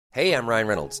Hey, I'm Ryan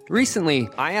Reynolds. Recently,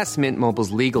 I asked Mint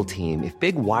Mobile's legal team if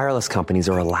big wireless companies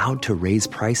are allowed to raise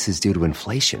prices due to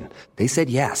inflation. They said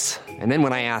yes. And then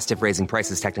when I asked if raising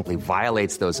prices technically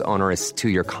violates those onerous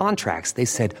two-year contracts, they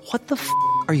said, "What the f***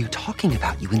 are you talking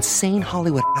about, you insane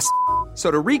Hollywood ass?" So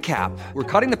to recap, we're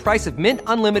cutting the price of Mint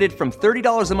Unlimited from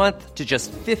 $30 a month to just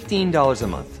 $15 a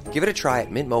month. Give it a try at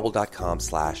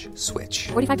mintmobile.com/switch.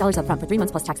 $45 up front for 3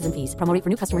 months plus taxes and fees. Promo rate for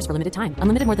new customers for limited time.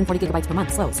 Unlimited more than 40 gigabytes per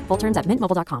month. Slows full terms at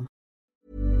mintmobile.com.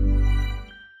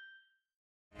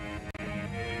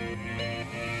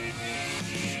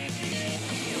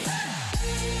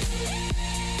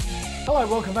 Hello,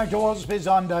 welcome back to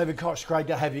AusBiz. I'm David Koch. Great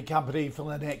to have your company for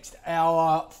the next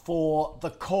hour for the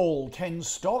call. 10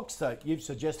 stocks that you've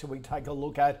suggested we take a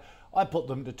look at. I put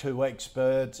them to two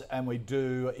experts and we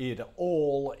do it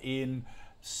all in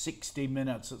 60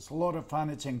 minutes. It's a lot of fun.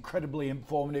 It's incredibly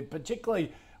informative,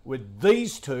 particularly with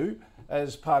these two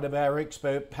as part of our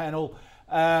expert panel.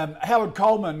 Howard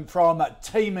Coleman from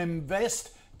Team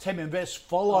Invest. Team Invest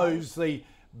follows the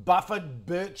Buffett,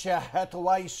 Berkshire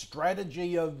Hathaway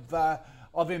strategy of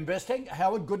investing.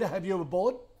 Howard, good to have you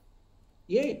aboard.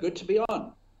 Yeah, good to be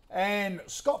on. And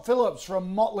Scott Phillips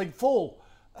from Motley Fool,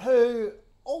 who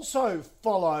also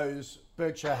follows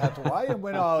Berkshire Hathaway. And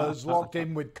when I was locked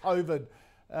in with COVID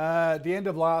at the end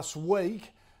of last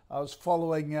week, I was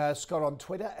following Scott on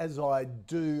Twitter, as I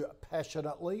do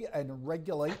passionately and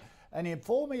regularly, and he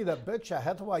informed me that Berkshire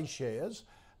Hathaway shares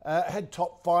had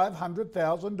topped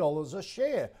 $500,000 a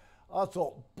share. I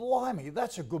thought, blimey,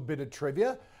 that's a good bit of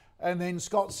trivia. And then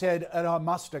Scott said, and I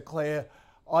must declare,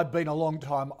 I've been a long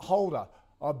time holder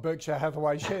of Berkshire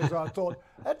Hathaway shares. I thought,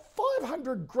 at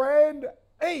 500 grand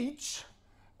each,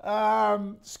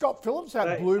 Scott Phillips,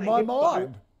 that blew my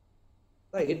mind.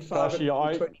 They hit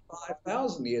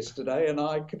 525,000 yesterday, and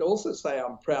I could also say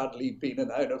I'm proudly been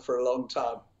an owner for a long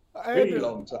time, really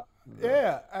long time.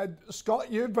 Yeah, and Scott,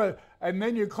 and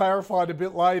then you clarified a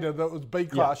bit later that it was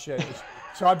B-class shares.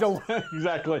 So I don't...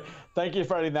 Exactly. Thank you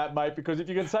for adding that, mate, because if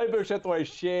you can say Berkshire Hathaway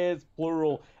shares,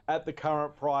 plural, at the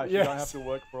current price, you don't have to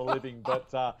work for a living.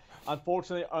 But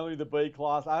unfortunately, only the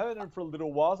B-class. I haven't owned for a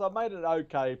little while, so I've made an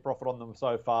okay profit on them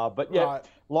so far. But yeah, right.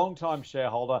 Long-time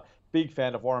shareholder. Big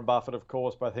fan of Warren Buffett, of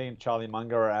course. Both he and Charlie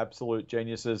Munger are absolute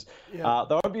geniuses. Yeah.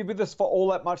 They won't be with us for all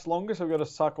that much longer, so we've got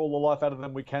to suck all the life out of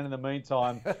them we can in the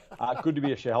meantime. Good to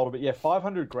be a shareholder. But yeah,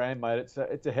 500 grand, mate. It's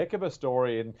a heck of a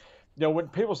story. And you know, when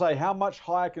people say how much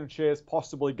higher can shares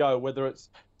possibly go, whether it's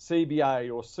CBA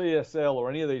or CSL or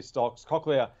any of these stocks,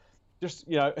 Cochlear, just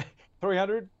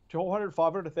 300, 400,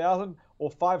 500,000 or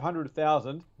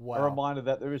 500,000. Wow. A reminder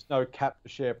that there is no cap to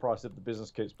share price if the business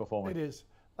keeps performing. It is.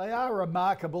 They are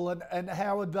remarkable, and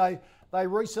Howard, they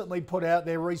recently put out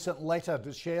their recent letter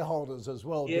to shareholders as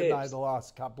well, yes. Didn't they, the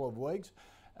last couple of weeks?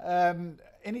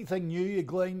 Anything new you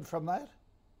gleaned from that?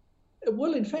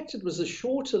 Well, in fact, it was a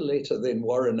shorter letter than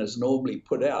Warren has normally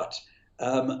put out.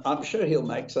 I'm sure he'll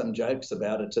make some jokes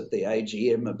about it at the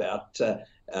AGM about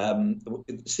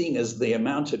seeing as the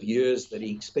amount of years that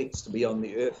he expects to be on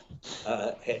the earth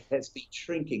has been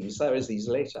shrinking, so is his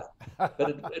letter. But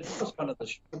it was one of the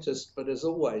shortest, but has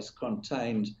always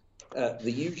contained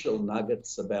the usual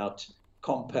nuggets about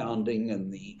compounding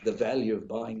and the value of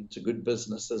buying into good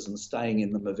businesses and staying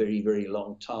in them a very, very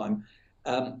long time.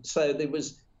 So there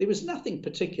was nothing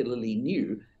particularly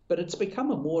new, but it's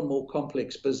become a more and more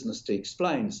complex business to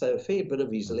explain. So a fair bit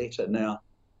of his letter now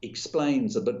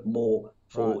explains a bit more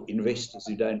for investors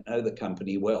who don't know the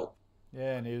company well.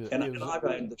 Yeah, and I've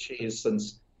owned the shares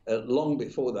since long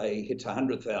before they hit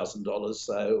 $100,000.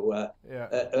 So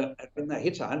when they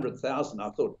hit $100,000, I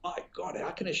thought, my God, how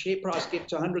can a share price get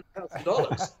to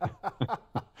 $100,000?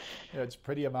 Yeah, it's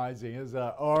pretty amazing, isn't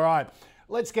it? All right,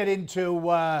 let's get into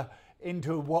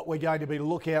what we're going to be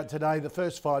looking at today. The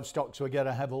first five stocks we're going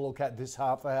to have a look at this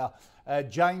half hour.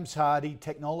 James Hardie,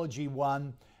 Technology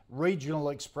One, Regional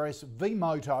Express,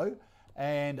 Vmoto,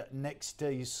 and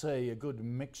NextDC, a good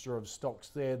mixture of stocks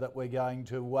there that we're going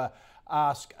to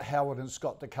ask Howard and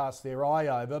Scott to cast their eye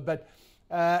over. But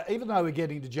even though we're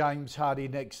getting to James Hardie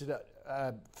next,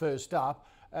 first up,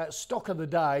 stock of the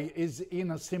day is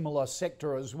in a similar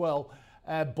sector as well.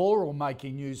 Boral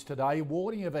making news today,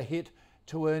 warning of a hit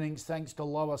to earnings thanks to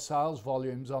lower sales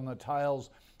volumes on the tails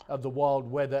of the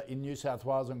wild weather in New South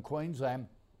Wales and Queensland.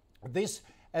 This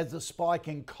as the spike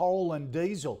in coal and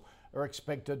diesel are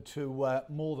expected to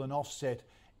more than offset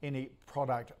any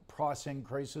product price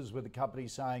increases, with the company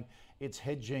saying its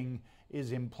hedging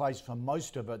is in place for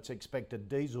most of its expected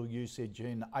diesel usage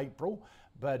in April,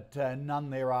 but none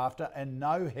thereafter, and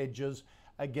no hedges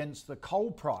against the coal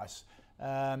price.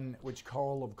 which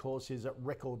coal, of course, is at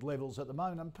record levels at the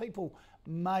moment. And people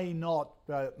may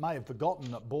have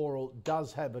forgotten that Boral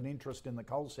does have an interest in the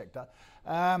coal sector.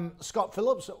 Scott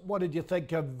Phillips, what did you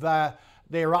think of their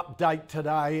update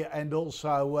today and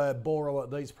also Boral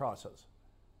at these prices?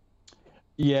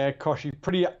 Yeah, Koshy,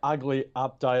 pretty ugly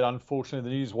update. Unfortunately,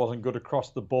 the news wasn't good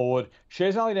across the board.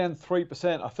 Shares only down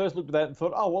 3%. I first looked at that and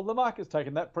thought, oh, well, the market's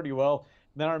taken that pretty well.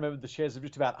 And then I remembered the shares have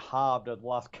just about halved over the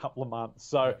last couple of months.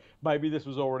 So maybe this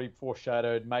was already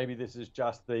foreshadowed. Maybe this is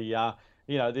just the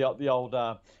old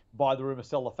buy the rumor,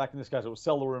 sell the fact. In this case, it was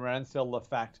sell the rumor and sell the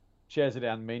fact. Shares are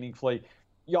down meaningfully.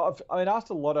 Yeah, I've been asked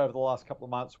a lot over the last couple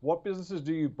of months, what businesses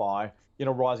do you buy in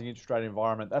a rising interest rate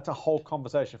environment? That's a whole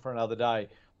conversation for another day.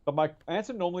 But my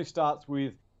answer normally starts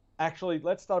with, actually,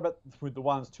 let's start with the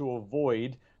ones to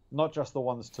avoid, not just the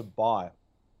ones to buy.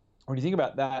 When you think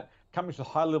about that, companies with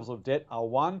high levels of debt are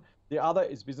one. The other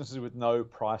is businesses with no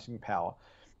pricing power.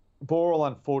 Boral,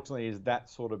 unfortunately, is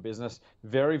that sort of business.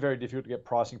 Very, very difficult to get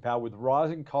pricing power. With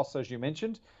rising costs, as you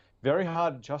mentioned, very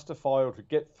hard to justify or to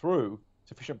get through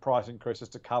sufficient price increases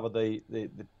to cover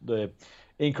the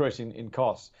increase in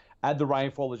costs. Add the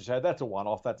rainfall, as you say, that's a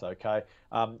one-off, that's okay.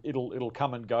 It'll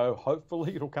come and go.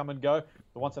 Hopefully it'll come and go.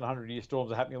 The once in 100-year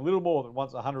storms are happening a little more than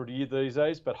once in 100 a year these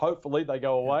days, but hopefully they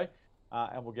go away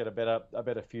and we'll get a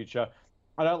better future.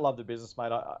 I don't love the business,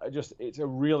 mate. It's a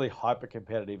really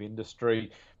hyper-competitive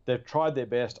industry. They've tried their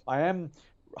best. I am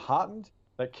heartened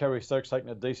that Kerry Stokes taken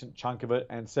a decent chunk of it,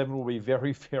 and Seven will be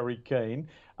very, very keen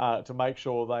to make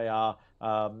sure they are,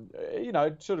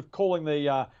 sort of calling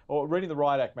or reading the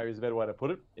riot act, maybe is a better way to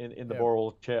put it, in the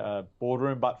Boral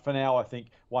boardroom. But for now, I think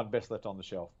one best left on the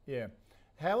shelf. Yeah.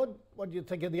 Howard, what do you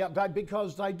think of the update?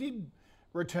 Because they did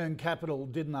return capital,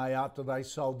 didn't they, after they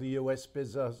sold the US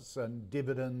business and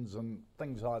dividends and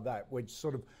things like that, which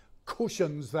sort of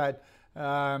cushions that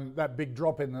big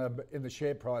drop in the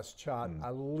share price chart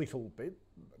a little bit.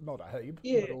 Not a heap,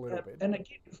 but a little bit. And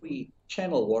again, if we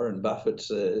channel Warren Buffett,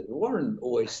 Warren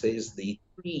always says the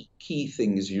three key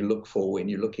things you look for when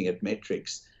you're looking at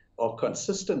metrics are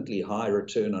consistently high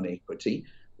return on equity.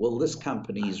 Well, this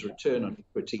company's return on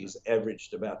equity has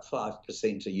averaged about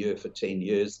 5% a year for 10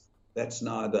 years. That's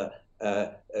neither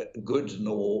good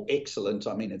nor excellent.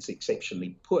 I mean, it's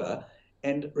exceptionally poor.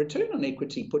 And return on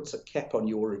equity puts a cap on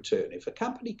your return. If a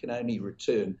company can only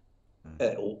return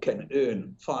or can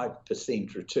earn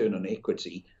 5% return on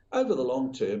equity over the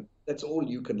long term, that's all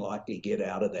you can likely get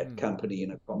out of that company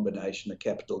in a combination of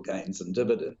capital gains and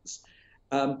dividends.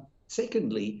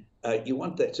 Secondly, you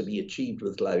want that to be achieved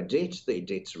with low debt. Their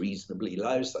debt's reasonably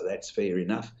low, so that's fair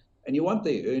enough. And you want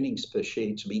their earnings per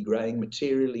share to be growing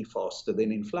materially faster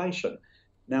than inflation.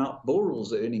 Now,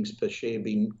 Boral's earnings per share have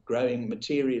been growing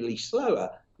materially slower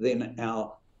than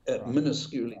our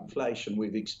minuscule inflation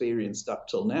we've experienced up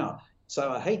till now. So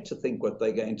I hate to think what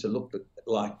they're going to look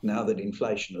like now that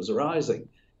inflation is rising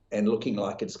and looking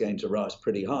like it's going to rise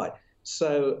pretty high.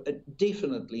 So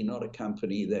definitely not a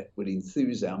company that would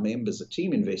enthuse our members at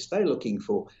Team Invest. They're looking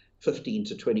for 15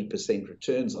 to 20%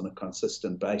 returns on a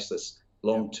consistent basis,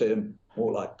 long term,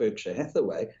 more like Berkshire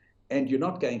Hathaway. And you're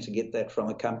not going to get that from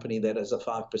a company that has a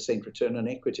 5% return on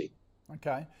equity.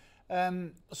 Okay.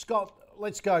 Scott,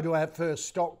 let's go to our first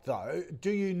stock, though.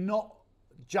 Do you not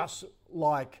just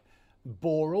like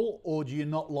Boral, or do you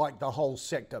not like the whole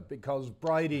sector? Because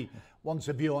Brady wants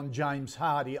a view on James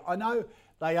Hardie. I know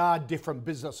they are different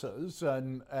businesses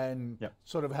and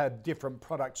sort of have different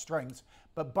product strengths,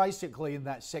 but basically in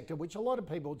that sector, which a lot of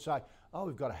people would say, oh,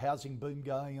 we've got a housing boom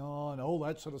going on, all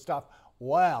that sort of stuff.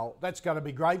 Wow, that's going to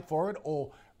be great for it.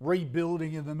 Or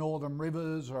rebuilding in the Northern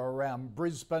Rivers or around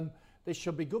Brisbane. This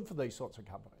should be good for these sorts of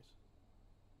companies.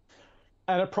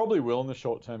 And it probably will in the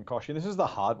short term, Kosh. And this is the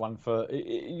hard one for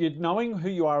you. Knowing who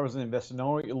you are as an investor,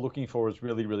 knowing what you're looking for is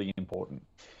really, really important.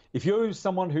 If you're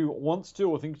someone who wants to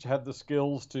or thinks you have the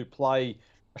skills to play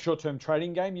a short-term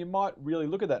trading game, you might really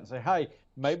look at that and say, hey,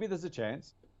 maybe there's a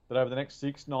chance that over the next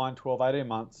 6, 9, 12, 18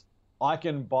 months, I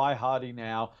can buy Hardie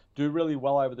now, do really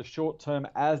well over the short term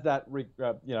as that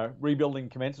rebuilding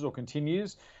commences or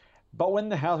continues. But when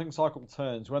the housing cycle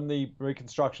turns, when the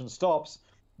reconstruction stops,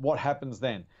 what happens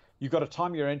then? You've got to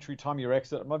time your entry, time your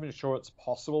exit. I'm not even sure it's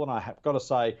possible. And I have got to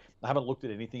say, I haven't looked at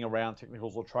anything around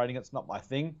technicals or trading. It's not my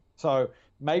thing. So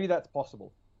maybe that's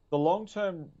possible. The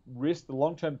long-term risk, the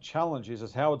long-term challenge is,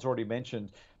 as Howard's already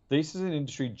mentioned, this is an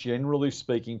industry, generally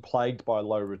speaking, plagued by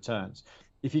low returns.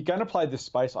 If you're going to play this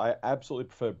space, I absolutely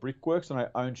prefer Brickworks, and I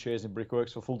own shares in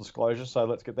Brickworks for full disclosure, so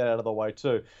let's get that out of the way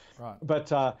too. Right.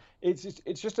 But it's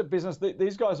just a business.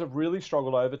 These guys have really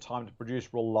struggled over time to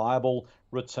produce reliable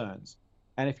returns.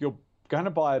 And if you're going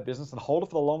to buy a business and hold it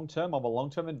for the long term, I'm a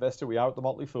long-term investor, we are at the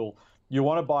Motley Fool, You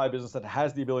want to buy a business that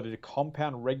has the ability to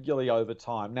compound regularly over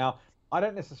time. Now, I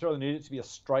don't necessarily need it to be a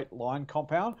straight line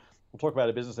compound. We'll talk about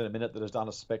a business in a minute that has done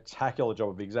a spectacular job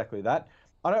of exactly that.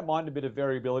 I don't mind a bit of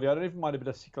variability. I don't even mind a bit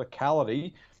of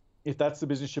cyclicality. If that's the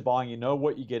business you're buying, you know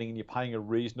what you're getting and you're paying a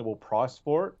reasonable price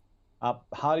for it.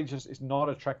 Hardy just is not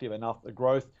attractive enough. The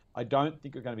growth, I don't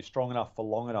think, are going to be strong enough for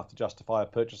long enough to justify a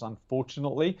purchase,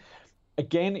 unfortunately.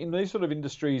 Again, in these sort of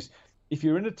industries, if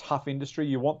you're in a tough industry,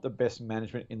 you want the best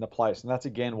management in the place. And that's,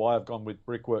 again, why I've gone with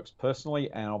Brickworks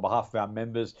personally and on behalf of our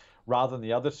members rather than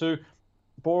the other two.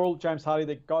 Boral, James Hardy,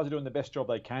 the guys are doing the best job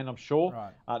they can, I'm sure.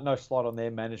 Right. No slight on their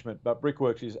management, but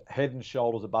Brickworks is head and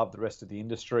shoulders above the rest of the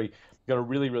industry. You've got a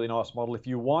really, really nice model. If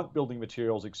you want building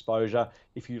materials exposure,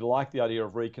 if you like the idea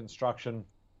of reconstruction,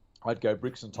 I'd go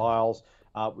bricks and tiles.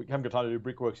 We haven't got time to do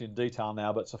Brickworks in detail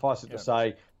now, but suffice it to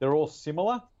say, they're all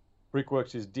similar.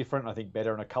 Brickworks is different, I think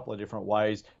better in a couple of different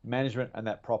ways. Management and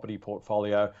that property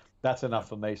portfolio, that's enough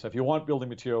for me. So if you want building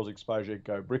materials exposure,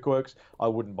 go Brickworks. I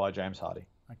wouldn't buy James Hardy.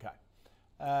 Okay.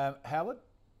 Howard?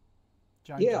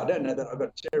 James Hardy? I don't know that I've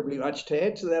got terribly much to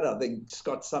add to that. I think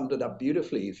Scott summed it up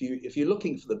beautifully. If you're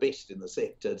looking for the best in the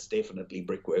sector, it's definitely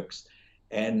Brickworks.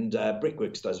 And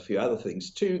Brickworks does a few other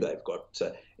things too. They've got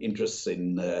interests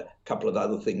in a couple of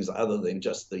other things other than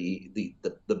just the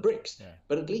bricks. Yeah.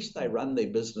 But at least they run their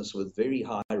business with very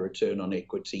high return on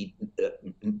equity,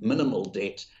 minimal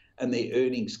debt, and their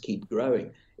earnings keep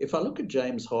growing. If I look at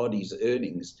James Hardy's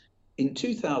earnings, in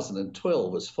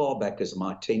 2012, as far back as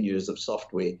my 10 years of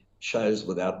software shows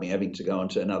without me having to go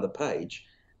onto another page,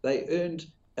 they earned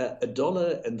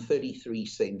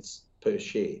 $1.33 per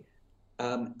share.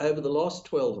 Over the last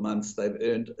 12 months, they've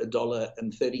earned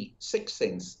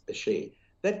 $1.36 a share.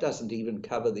 That doesn't even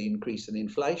cover the increase in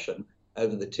inflation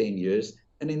over the 10 years.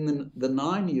 And in the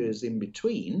 9 years in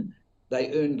between,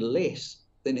 they earned less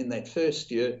than in that first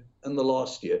year and the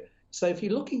last year. So if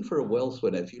you're looking for a wealth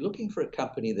winner, if you're looking for a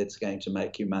company that's going to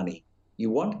make you money, you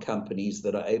want companies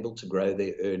that are able to grow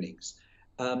their earnings.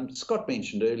 Scott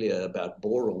mentioned earlier about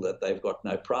Boral, that they've got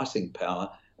no pricing power.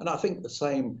 And I think the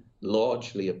same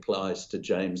largely applies to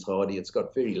James Hardy. It's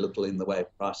got very little in the way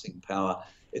of pricing power.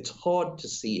 It's hard to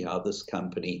see how this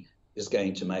company is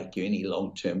going to make you any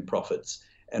long-term profits.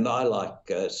 And I, like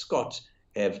Scott,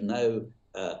 have no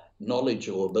knowledge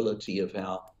or ability of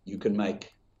how you can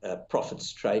make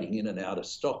profits trading in and out of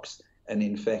stocks. And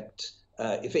in fact,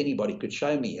 if anybody could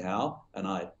show me how, and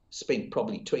I spent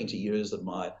probably 20 years of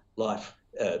my life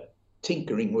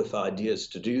tinkering with ideas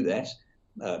to do that.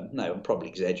 No, I'm probably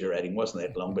exaggerating, wasn't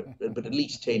that long, but at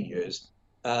least 10 years.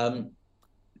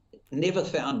 Never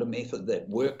found a method that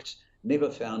worked, never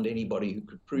found anybody who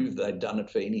could prove they'd done it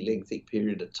for any lengthy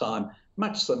period of time.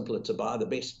 Much simpler to buy the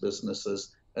best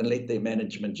businesses and let their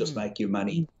management just make you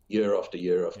money year after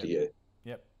year after year.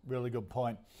 Yep, really good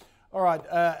point. All right,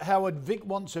 Howard, Vic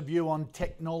wants a view on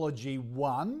Technology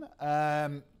One,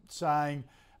 asking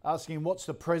what's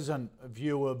the present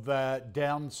view of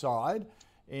downside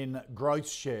in growth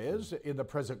shares in the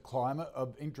present climate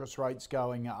of interest rates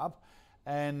going up,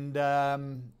 and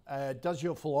does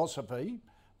your philosophy,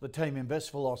 the Team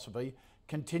Invest philosophy,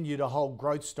 continue to hold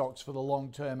growth stocks for the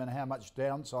long term, and how much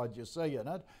downside you see in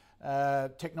it?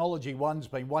 Technology One's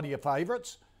been one of your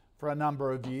favourites for a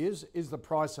number of years. Is the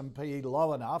price and PE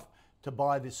low enough to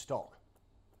buy this stock?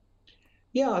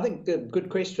 Yeah, I think good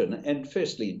question. And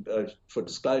firstly, for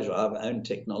disclosure, I've owned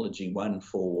Technology One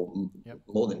for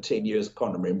more than 10 years. I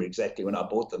can't remember exactly when I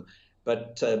bought them,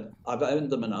 but I've owned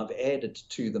them and I've added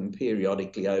to them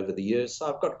periodically over the years. So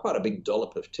I've got quite a big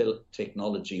dollop of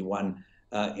Technology One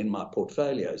in my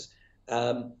portfolios.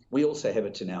 We also have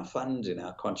it in our fund, in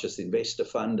our Conscious Investor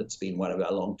Fund. It's been one of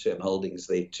our long-term holdings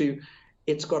there too.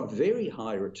 It's got very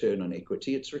high return on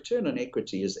equity. Its return on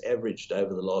equity has averaged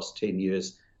over the last 10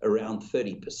 years around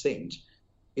 30%.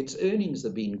 Its earnings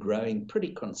have been growing pretty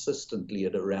consistently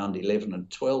at around 11 and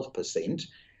 12%.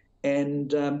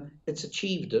 And it's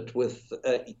achieved it with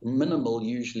minimal,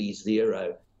 usually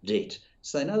zero debt.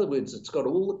 So in other words, it's got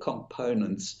all the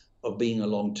components of being a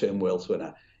long-term wealth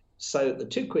winner. So the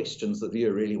two questions the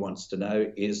viewer really wants to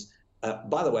know is,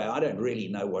 by the way, I don't really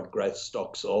know what growth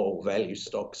stocks are or value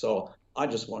stocks are. I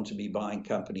just want to be buying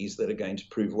companies that are going to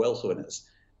prove wealth winners.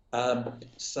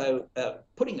 So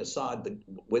putting aside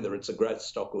whether it's a growth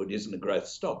stock or it isn't a growth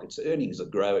stock, its earnings are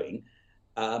growing,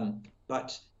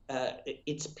 but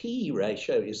its PE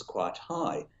ratio is quite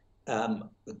high,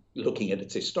 looking at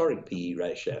its historic PE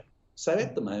ratio. So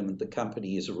at the moment, the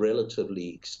company is relatively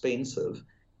expensive,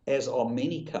 as are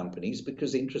many companies,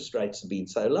 because interest rates have been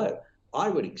so low. I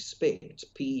would expect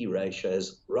PE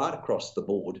ratios right across the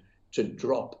board to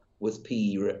drop with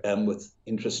with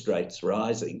interest rates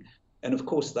rising. And of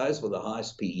course, those with the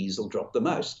highest PEs will drop the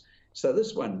most. So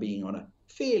this one being on a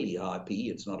fairly high PE,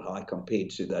 it's not high compared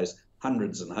to those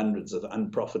hundreds and hundreds of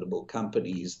unprofitable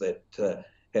companies that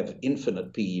have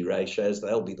infinite PE ratios.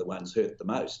 They'll be the ones hurt the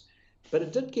most. But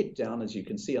it did get down, as you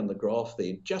can see on the graph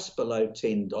there, just below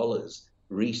 $10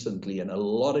 recently. And a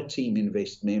lot of Team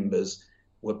Invest members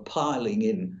were piling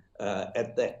in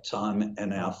at that time.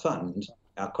 And our fund,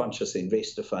 our Conscious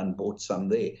Investor Fund, bought some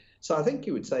there. So I think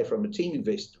you would say from a Team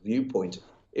Invest viewpoint,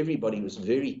 everybody was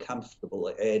very comfortable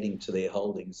adding to their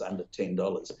holdings under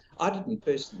 $10. I didn't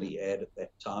personally add at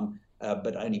that time,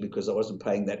 but only because I wasn't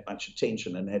paying that much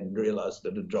attention and hadn't realized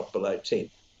it had dropped below 10.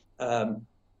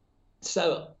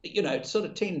 So, it's sort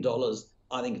of $10.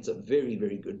 I think it's a very,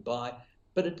 very good buy.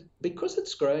 But because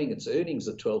it's growing its earnings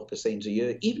at 12% a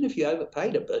year, even if you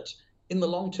overpaid a bit, in the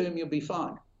long term, you'll be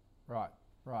fine. Right.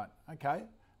 Okay.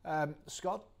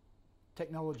 Scott,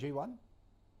 Technology One?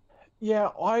 Yeah,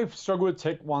 I've struggled with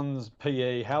Tech One's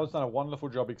PE. Howard's done a wonderful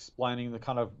job explaining the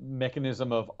kind of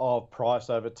mechanism of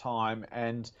price over time.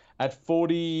 And at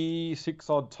 46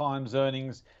 odd times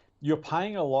earnings, you're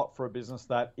paying a lot for a business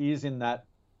that is in that.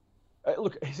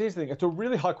 Look, here's the thing. It's a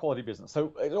really high quality business.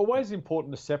 So it's always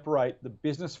important to separate the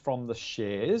business from the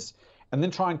shares and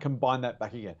then try and combine that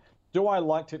back again. Do I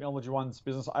like Technology One's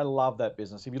business? I love that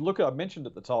business. If you look at, I mentioned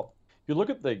at the top, if you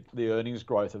look at the earnings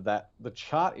growth of that, the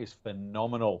chart is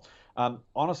phenomenal.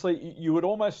 Honestly, you would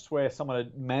almost swear someone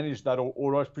had managed that or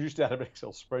almost produced it out of an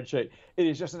Excel spreadsheet. It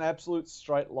is just an absolute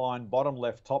straight line, bottom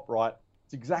left, top right.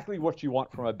 It's exactly what you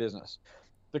want from a business.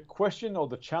 The question or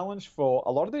the challenge for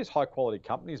a lot of these high quality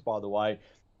companies, by the way,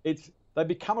 they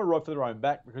become a rod for their own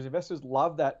back because investors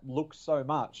love that look so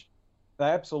much. They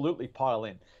absolutely pile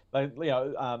in.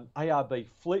 ARB,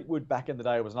 Fleetwood back in the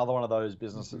day was another one of those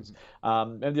businesses.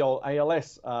 And the old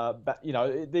ALS,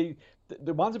 the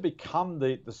ones that become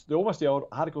the almost the old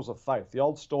articles of faith, the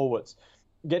old stalwarts,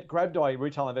 get grabbed by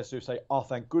retail investors who say, oh,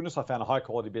 thank goodness I found a high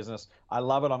quality business. I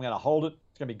love it. I'm going to hold it.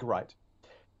 It's going to be great.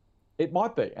 It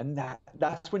might be. And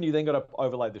that's when you then got to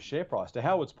overlay the share price. To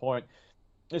Howard's point,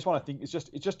 this one I think it's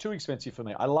just too expensive for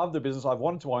me. I love the business. I've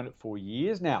wanted to own it for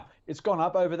years now. It's gone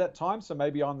up over that time, so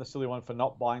maybe I'm the silly one for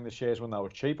not buying the shares when they were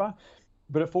cheaper.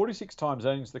 But at 46 times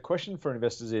earnings, the question for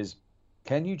investors is,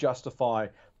 can you justify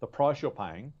the price you're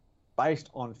paying based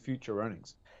on future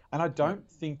earnings? And I don't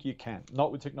think you can,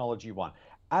 not with Technology One.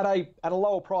 At a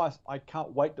lower price, I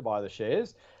can't wait to buy the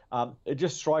shares. It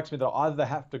just strikes me that either they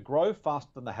have to grow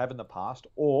faster than they have in the past,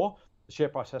 or the share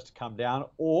price has to come down,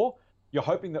 or you're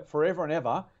hoping that forever and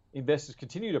ever investors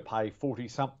continue to pay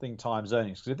 40-something times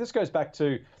earnings. Because if this goes back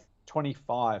to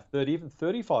 25, 30, even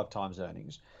 35 times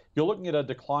earnings, you're looking at a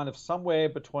decline of somewhere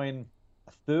between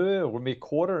a third or maybe a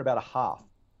quarter and about a half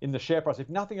in the share price. If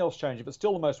nothing else changes, if it's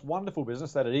still the most wonderful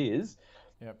business that it is,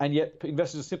 and yet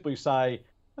investors simply say,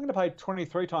 I'm going to pay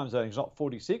 23 times earnings, not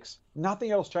 46.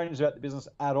 Nothing else changes about the business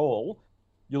at all.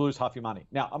 You lose half your money.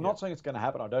 Now, I'm not saying it's going to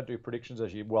happen. I don't do predictions,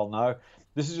 as you well know.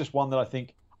 This is just one that I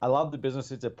think I love the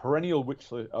business. It's a perennial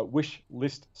wish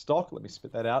list stock. Let me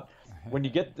spit that out. When you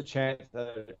get the chance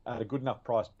at a good enough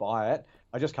price, buy it.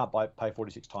 I just can't pay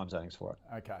 46 times earnings for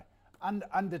it. Okay.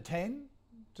 Under 10,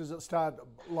 does it start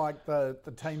like the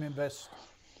Team Invest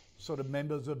sort of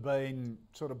members have been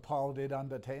sort of piled in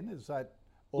under 10? Is that...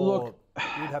 Or look,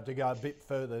 you'd have to go fair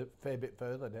bit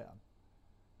further down.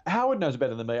 Howard knows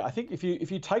better than me. I think if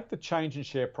you take the change in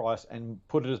share price and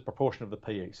put it as a proportion of the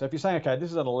PE. So if you're saying, okay, this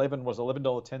is an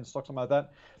 $11.10 stock, something like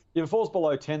that. If it falls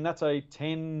below 10, that's a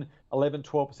 10, 11,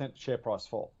 12% share price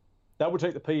fall. That would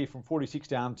take the PE from 46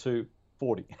 down to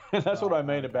 40. That's what I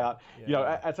mean about,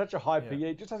 at such a high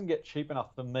PE, it just doesn't get cheap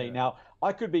enough for me. Now,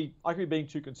 I could be being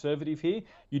too conservative here.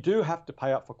 You do have to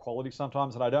pay up for quality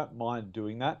sometimes, and I don't mind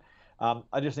doing that.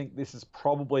 I just think this is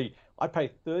probably, I'd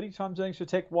pay 30 times earnings for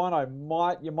Tech One.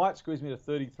 You might squeeze me to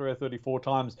 33 or 34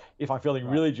 times if I'm feeling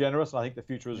really generous and I think the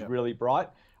future is really bright.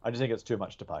 I just think it's too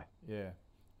much to pay. Yeah.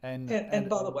 And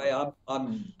by the way,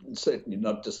 I'm certainly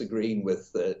not disagreeing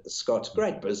with Scott's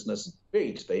great business, very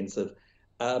expensive.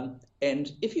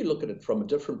 And if you look at it from a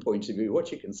different point of view,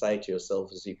 what you can say to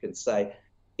yourself is you can say,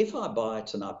 if I buy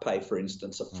it and I pay, for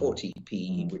instance, a 40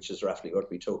 PE, which is roughly what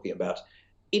we're talking about,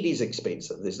 it is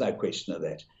expensive. There's no question of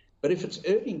that. But if its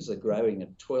earnings are growing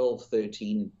at 12,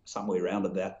 13, somewhere around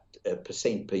that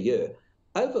percent per year,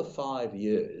 over 5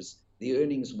 years, the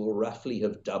earnings will roughly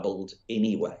have doubled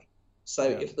anyway. So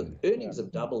if the earnings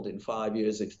have doubled in 5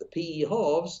 years, if the PE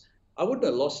halves, I wouldn't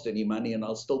have lost any money and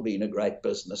I'll still be in a great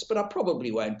business. But I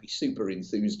probably won't be super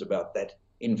enthused about that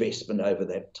investment over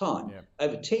that time.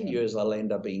 Over 10 years, I'll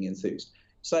end up being enthused.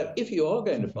 So if you are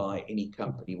going to buy any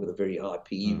company with a very high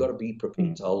PE, you've got to be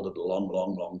prepared to hold it a long,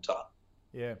 long, long time.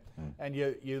 Yeah, and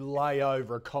you lay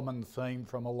over a common theme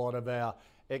from a lot of our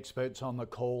experts on the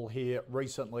call here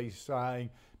recently saying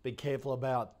be careful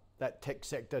about that tech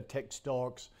sector, tech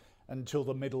stocks until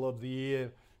the middle of the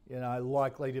year,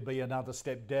 likely to be another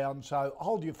step down. So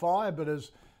hold your fire, but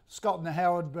as Scott and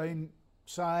Howard been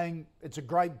saying, it's a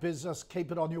great business,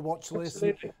 keep it on your watch list.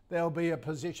 Absolutely. There'll be a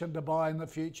position to buy in the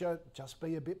future, just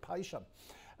be a bit patient.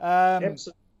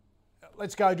 Absolutely.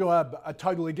 Let's go to a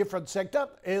totally different sector,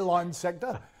 airline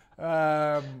sector.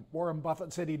 Warren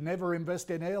Buffett said he'd never invest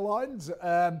in airlines.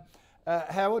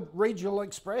 Howard, Regional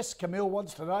Express, Camille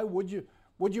wants to know,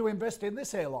 would you invest in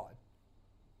this airline?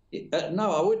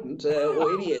 No, I wouldn't,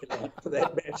 or any airline for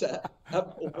that matter.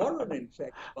 Warren, in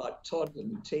fact, like Todd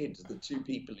and Ted, the two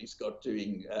people he's got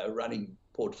doing running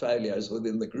portfolios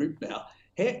within the group now,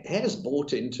 has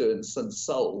bought into and since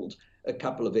sold a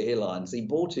couple of airlines. He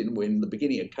bought in when the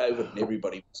beginning of COVID and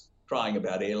everybody was crying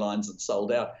about airlines and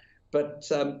sold out.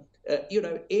 But,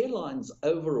 airlines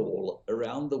overall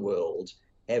around the world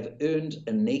have earned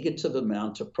a negative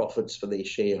amount of profits for their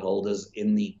shareholders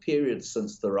in the period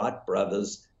since the Wright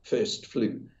brothers first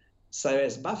flew. So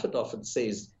as Buffett often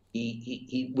says,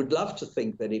 he would love to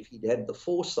think that if he'd had the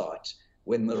foresight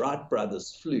when the Wright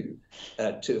brothers flew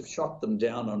to have shot them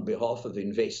down on behalf of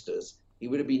investors, he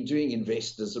would have been doing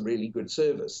investors a really good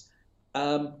service.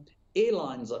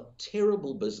 Airlines are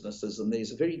terrible businesses, and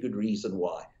there's a very good reason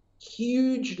why.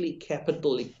 Hugely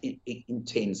capital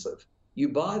intensive. You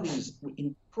buy these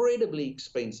incredibly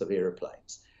expensive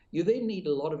airplanes. You then need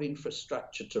a lot of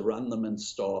infrastructure to run them and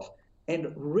staff.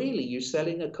 And really, you're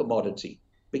selling a commodity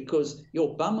because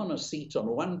your bum on a seat on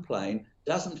one plane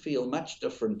doesn't feel much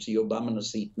different to your bum on a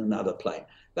seat in another plane.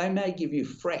 They may give you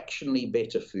fractionally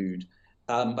better food,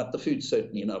 but the food's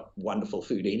certainly not wonderful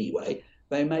food anyway.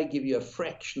 They may give you a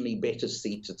fractionally better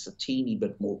seat. It's a teeny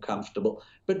bit more comfortable.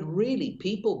 But really,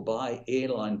 people buy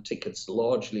airline tickets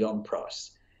largely on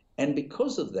price. And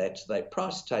because of that, they're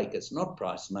price takers, not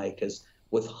price makers,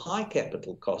 with high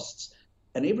capital costs.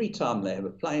 And every time they have a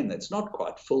plane that's not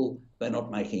quite full, they're not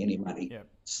making any money. Yeah.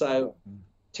 So,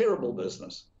 terrible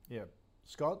business. Yeah.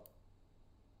 Scott?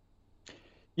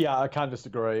 Yeah, I can't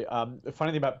disagree. The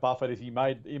funny thing about Buffett is he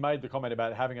made the comment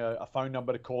about having a phone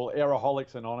number to call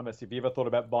Aeroholics Anonymous if you ever thought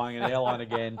about buying an airline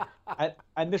again.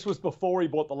 And this was before he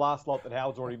bought the last lot that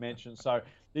Howard's already mentioned. So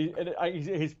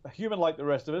he's human like the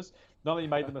rest of us. Not only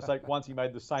made the mistake once, he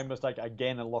made the same mistake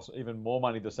again and lost even more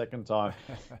money the second time.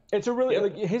 It's a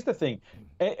really here's the thing.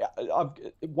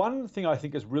 One thing I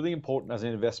think is really important as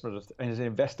an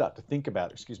investor to think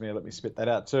about. Excuse me, let me spit that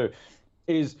out too.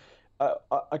 Is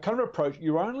a kind of approach.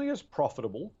 You're only as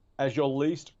profitable as your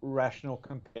least rational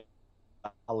competitor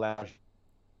allows you.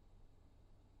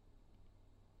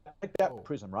 Take that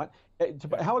prism, right?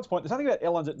 To Howard's point, there's nothing about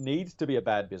airlines that needs to be a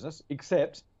bad business,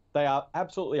 except they are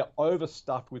absolutely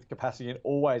overstuffed with capacity and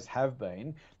always have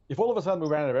been. If all of a sudden we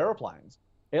ran out of airplanes,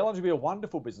 airlines would be a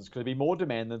wonderful business because there'd be more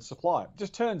demand than supply. It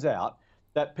just turns out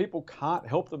that people can't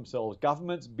help themselves.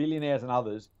 Governments, billionaires and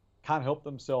others can't help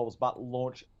themselves but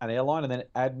launch an airline and then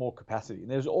add more capacity.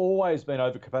 And there's always been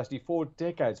overcapacity for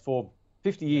decades, for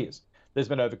 50 years. There's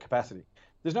been overcapacity.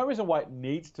 There's no reason why it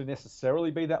needs to necessarily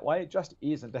be that way. It just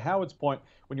is. And to Howard's point,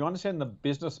 when you understand the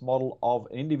business model of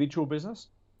an individual business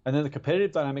and then the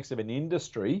competitive dynamics of an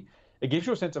industry, it gives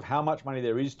you a sense of how much money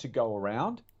there is to go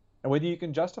around and whether you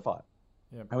can justify it.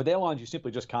 Yep. And with airlines, you simply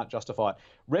just can't justify it.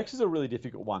 Rex is a really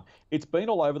difficult one. It's been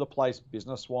all over the place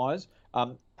business-wise.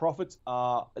 Profits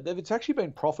it's actually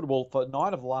been profitable for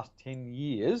 9 of the last 10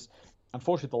 years.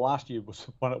 Unfortunately, the last year was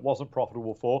when it wasn't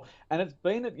profitable for, and it's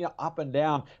been up and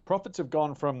down. Profits have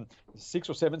gone from 6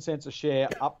 or 7 cents a share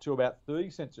up to about 30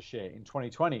 cents a share in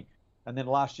 2020, and then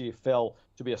last year fell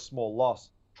to be a small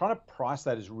loss. Trying to price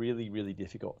that is really, really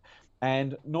difficult.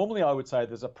 And normally I would say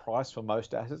there's a price for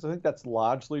most assets. I think that's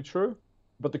largely true.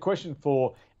 But the question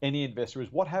for any investor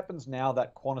is what happens now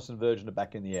that Qantas and Virgin are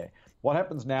back in the air? What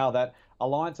happens now that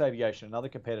Alliance Aviation, another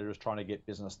competitor, is trying to get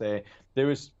business there? There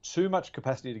is too much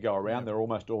capacity to go around. There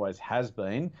almost always has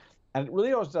been. And it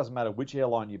really always doesn't matter which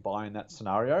airline you buy in that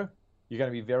scenario. You're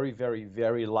going to be very, very,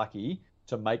 very lucky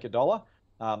to make a dollar.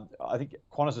 I think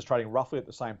Qantas is trading roughly at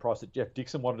the same price that Jeff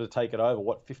Dixon wanted to take it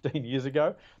over, 15 years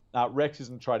ago? Rex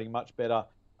isn't trading much better.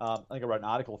 I think I wrote an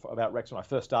article about Rex when I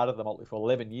first started the Motley for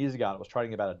 11 years ago, and it was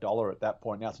trading about $1 at that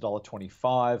point. Now it's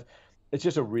 $1.25. It's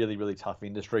just a really, really tough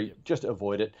industry. Just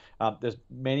avoid it. There's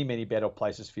many, many better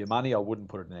places for your money. I wouldn't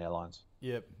put it in airlines.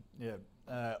 Yep.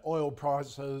 Oil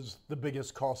prices, the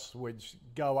biggest costs, which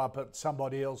go up at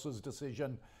somebody else's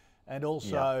decision. And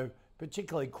also,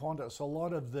 particularly Qantas, a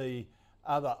lot of the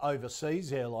other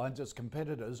overseas airlines as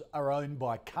competitors are owned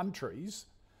by countries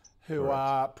who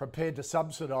are prepared to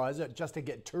subsidise it just to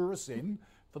get tourists in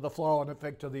for the flow and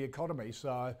effect of the economy.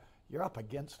 So you're up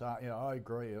against that. I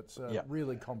agree. It's a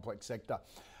really complex sector.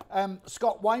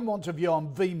 Scott, Wayne wants a view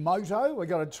on V-Moto. We've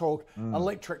got to talk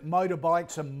electric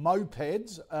motorbikes and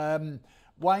mopeds.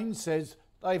 Wayne says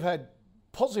they've had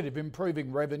positive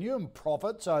improving revenue and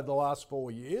profits over the last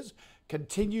 4 years,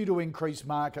 continue to increase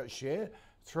market share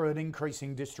through an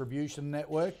increasing distribution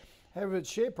network. However, its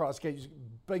share price keeps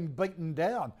being beaten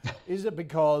down. Is it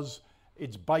because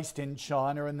it's based in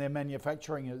China and their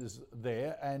manufacturing is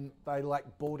there and they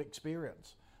lack board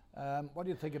experience? What do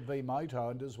you think of V-Moto,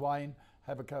 and does Wayne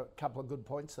have a couple of good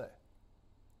points there?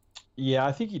 Yeah,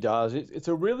 I think he does. It's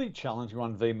a really challenging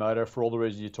one, V-Moto, for all the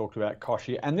reasons you talked about,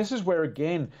 Koshi. And this is where,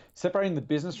 again, separating the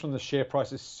business from the share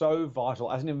price is so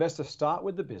vital. As an investor, start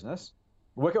with the business,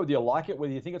 work out whether you like it,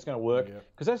 whether you think it's going to work.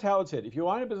 Because as Howard said, if you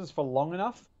own a business for long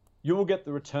enough, you will get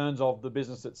the returns of the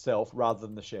business itself rather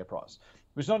than the share price.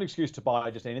 It's not an excuse to buy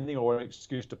just anything or an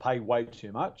excuse to pay way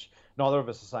too much. Neither of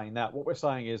us are saying that. What we're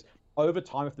saying is, over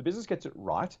time, if the business gets it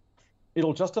right,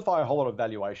 it'll justify a whole lot of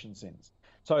valuation sins.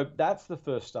 So that's the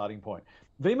first starting point.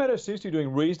 V-Moto seems to be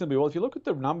doing reasonably well. If you look at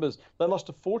the numbers, they lost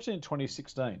to 14 in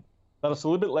 2016. They lost a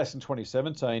little bit less in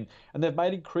 2017, and they've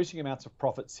made increasing amounts of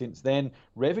profit since then.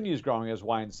 Revenue is growing, as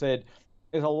Wayne said.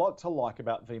 There's a lot to like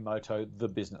about V-Moto, the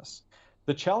business.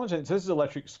 The challenge, and this is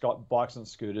electric bikes and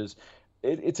scooters,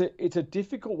 it's a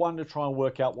difficult one to try and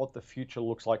work out what the future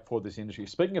looks like for this industry.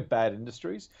 Speaking of bad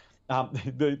industries,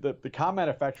 the car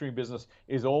manufacturing business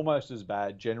is almost as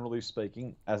bad, generally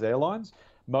speaking, as airlines.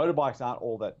 Motorbikes aren't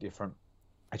all that different.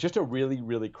 It's just a really,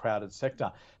 really crowded sector.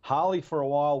 Harley for a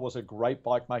while was a great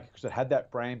bike maker because it had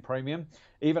that brand premium.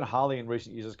 Even Harley in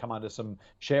recent years has come under some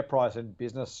share price and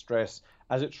business stress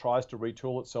as it tries to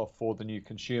retool itself for the new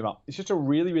consumer. It's just a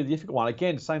really, really difficult one.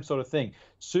 Again, same sort of thing.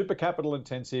 Super capital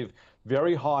intensive,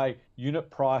 very high unit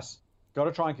price. Got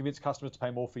to try and convince customers to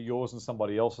pay more for yours than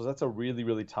somebody else's. That's a really,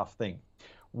 really tough thing.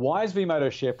 Why is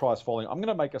V-Moto's share price falling? I'm going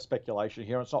to make a speculation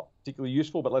here. It's not particularly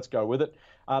useful, but let's go with it.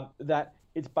 That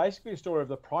it's basically a story of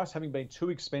the price having been too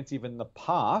expensive in the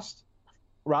past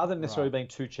rather than necessarily being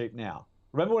too cheap now.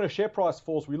 Remember, when a share price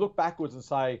falls, we look backwards and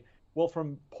say, well,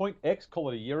 from point X, call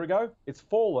it a year ago, it's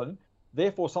fallen,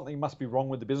 therefore something must be wrong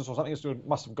with the business or something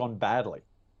must have gone badly.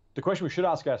 The question we should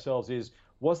ask ourselves is,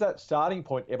 was that starting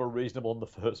point ever reasonable in the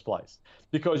first place?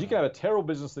 Because you can have a terrible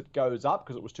business that goes up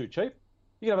because it was too cheap.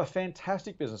 You can have a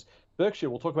fantastic business. Berkshire,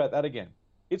 we'll talk about that again.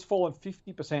 It's fallen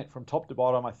 50% from top to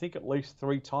bottom, I think at least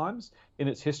 3 times in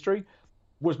its history.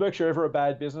 Was Berkshire ever a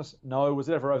bad business? No. Was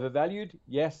it ever overvalued?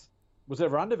 Yes. Was it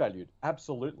ever undervalued?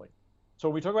 Absolutely. So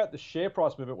when we talk about the share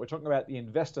price movement, we're talking about the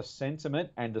investor sentiment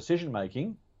and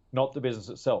decision-making, not the business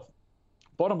itself.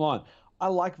 Bottom line, I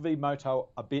like V-Moto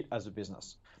a bit as a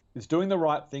business. It's doing the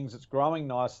right things. It's growing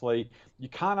nicely. You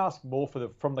can't ask more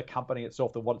from the company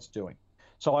itself than what it's doing.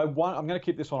 So I'm going to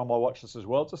keep this one on my watch list as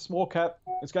well. It's a small cap.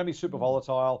 It's going to be super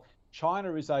volatile.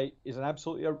 China is an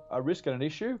absolutely a risk and an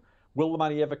issue. Will the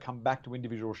money ever come back to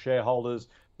individual shareholders?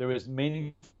 There is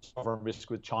meaningful sovereign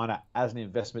risk with China as an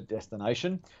investment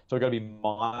destination. So we've got to be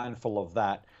mindful of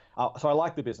that. So I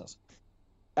like the business.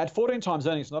 At 14 times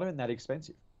earnings, it's not even that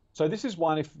expensive. So this is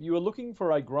one, if you are looking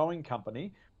for a growing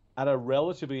company at a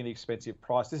relatively inexpensive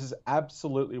price, this is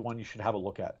absolutely one you should have a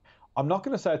look at. I'm not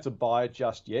going to say it's a buy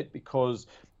just yet because,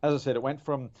 as I said, it went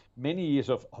from many years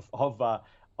of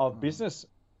business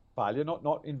failure,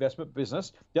 not investment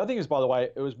business. The other thing is, by the way,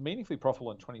 it was meaningfully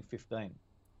profitable in 2015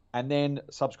 and then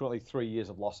subsequently 3 years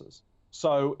of losses.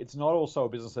 So it's not also a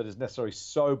business that is necessarily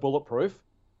so bulletproof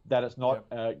that it's not,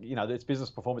 its business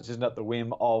performance isn't at the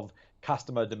whim of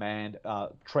customer demand,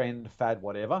 trend, fad,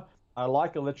 whatever. I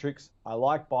like electrics. I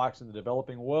like bikes in the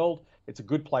developing world. It's a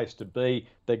good place to be.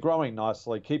 They're growing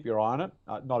nicely. Keep your eye on it.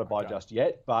 Not a buy just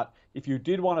yet, but if you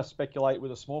did want to speculate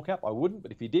with a small cap, I wouldn't.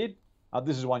 But if you did,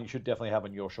 this is one you should definitely have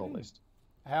on your shortlist.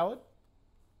 Howard?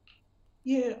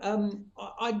 Yeah,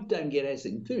 I don't get as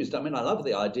enthused. I mean, I love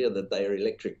the idea that they are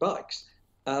electric bikes,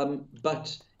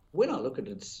 but when I look at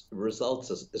its results,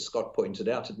 as Scott pointed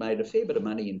out, it made a fair bit of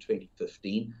money in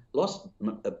 2015, lost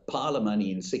a pile of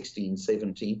money in 16,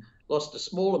 17, lost a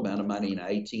small amount of money in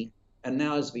 18, and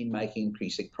now has been making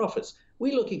increasing profits.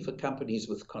 We're looking for companies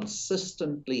with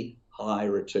consistently high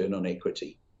return on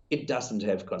equity. It doesn't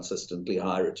have consistently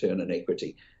high return on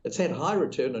equity. It's had high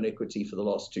return on equity for the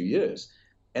last 2 years,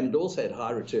 and it also had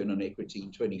high return on equity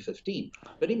in 2015.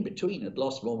 But in between, it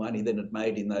lost more money than it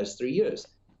made in those 3 years.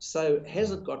 So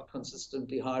has it got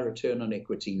consistently high return on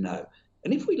equity? No.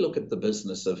 And if we look at the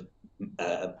business of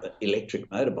electric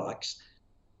motorbikes,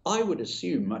 I would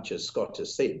assume, much as Scott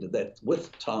has said, that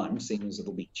with time, seeing as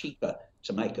it'll be cheaper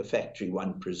to make a factory,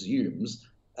 one presumes,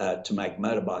 to make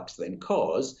motorbikes than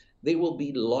cars, there will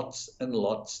be lots and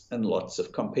lots and lots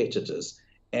of competitors.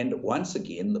 And once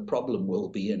again, the problem will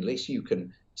be, unless you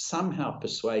can somehow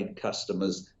persuade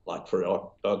customers, like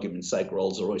for argument's sake,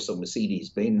 Rolls-Royce or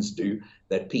Mercedes-Benz do,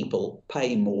 that people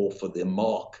pay more for their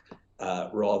mark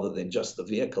rather than just the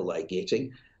vehicle they're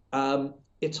getting.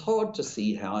 It's hard to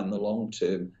see how in the long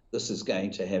term this is going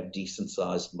to have decent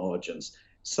sized margins.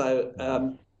 So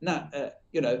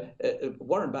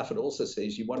Warren Buffett also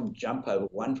says you want to jump over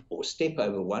one or step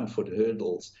over 1 foot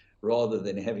hurdles rather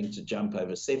than having to jump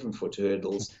over 7 foot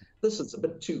hurdles. This is a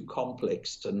bit too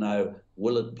complex to know,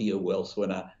 will it be a wealth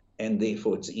winner? And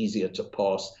therefore it's easier to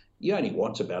pass. You only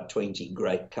want about 20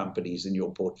 great companies in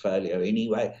your portfolio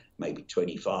anyway, maybe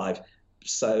 25.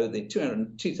 So there are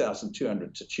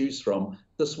 2,200 to choose from.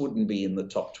 This wouldn't be in the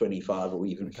top 25 or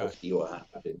even 50 or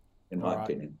 100, in my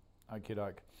opinion. Okie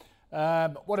doke.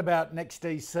 What about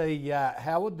NextDC,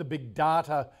 Howard, the big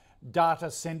data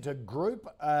center group?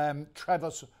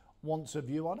 Travis wants a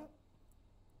view on it.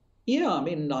 Yeah, I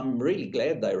mean, I'm really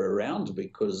glad they were around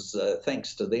because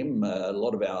thanks to them, a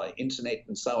lot of our internet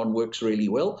and so on works really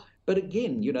well. But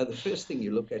again, the first thing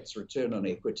you look at is return on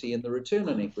equity, and the return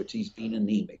on equity has been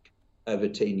anemic over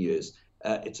 10 years.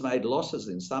 It's made losses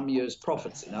in some years,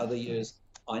 profits in other years.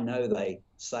 I know they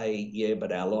say, yeah,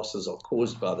 but our losses are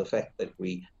caused by the fact that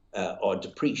we are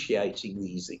depreciating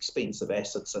these expensive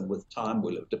assets, and with time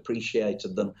we'll have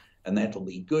depreciated them, and that'll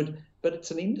be good. But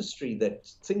it's an industry that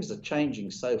things are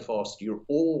changing so fast, you're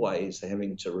always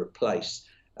having to replace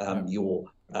your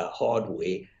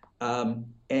hardware. When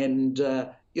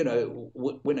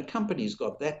a company's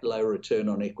got that low return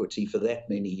on equity for that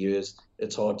many years,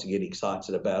 it's hard to get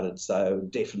excited about it. So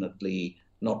definitely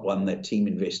not one that Team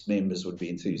Invest members would be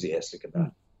enthusiastic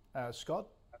about. Scott?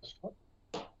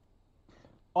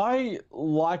 I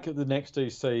like the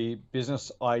NextDC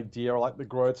business idea. I like the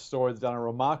growth story. They've done a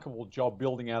remarkable job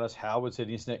building out, as Howard said,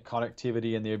 internet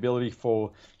connectivity and the ability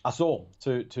for us all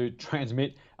to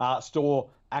transmit, store,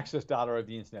 access data over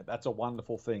the internet. That's a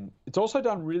wonderful thing. It's also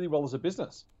done really well as a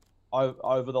business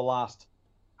over the last,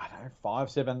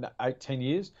 5, 7, 8, 10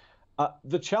 years.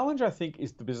 The challenge, I think,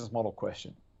 is the business model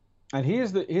question. And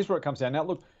here's where it comes down. Now,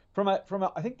 look,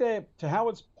 I think they're, to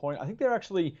Howard's point, I think they're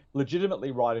actually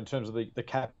legitimately right in terms of the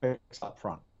capex up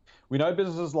front. We know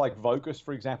businesses like Vocus,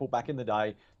 for example, back in the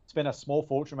day, spent a small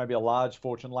fortune, maybe a large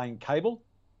fortune, laying cable.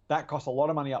 That cost a lot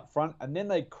of money up front, and then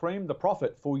they creamed the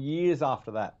profit for years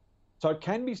after that. So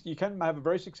you can have a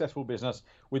very successful business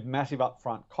with massive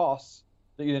upfront costs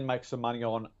that you then make some money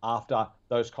on after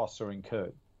those costs are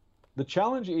incurred. The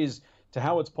challenge is, to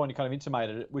Howard's point, he kind of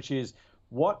intimated it, which is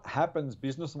what happens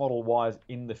business model-wise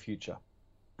in the future.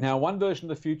 Now, one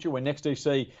version of the future where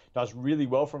NextDC does really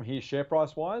well from here share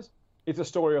price-wise, it's a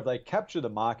story of they capture the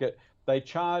market, they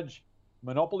charge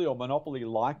monopoly or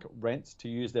monopoly-like rents to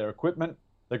use their equipment.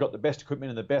 They've got the best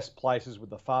equipment in the best places with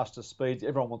the fastest speeds.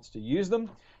 Everyone wants to use them.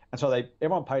 And so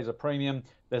everyone pays a premium.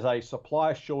 There's a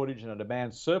supply shortage and a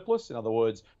demand surplus. In other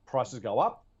words, prices go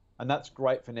up, and that's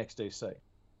great for NextDC.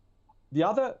 The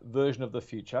other version of the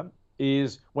future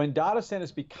is when data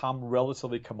centers become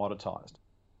relatively commoditized.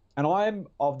 And I'm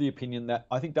of the opinion that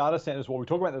I think data centers, what we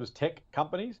talk about those tech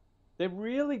companies, they're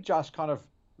really just kind of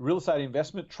real estate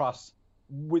investment trusts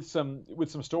with some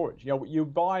storage. You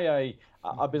buy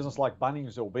a business like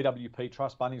Bunnings or BWP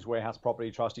Trust, Bunnings Warehouse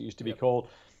Property Trust, it used to be called,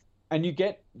 and you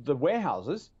get the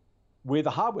warehouses with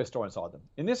the hardware store inside them.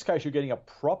 In this case, you're getting a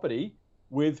property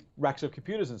with racks of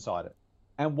computers inside it.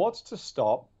 And what's to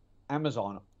stop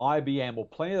Amazon, IBM, or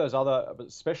plenty of those other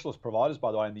specialist providers,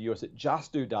 by the way, in the US that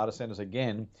just do data centers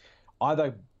again,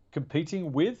 either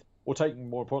competing with or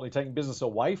more importantly, taking business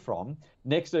away from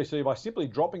NextDC by simply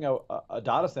dropping a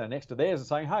data center next to theirs and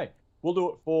saying, hey, we'll do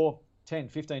it for 10,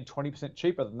 15, 20%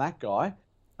 cheaper than that guy.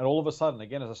 And all of a sudden,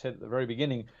 again, as I said at the very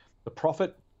beginning, the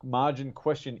profit margin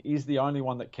question is the only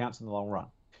one that counts in the long run.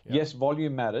 Yep. Yes,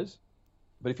 volume matters,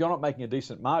 but if you're not making a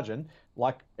decent margin,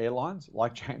 like airlines,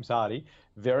 like James Hardie,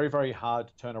 very, very hard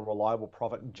to turn a reliable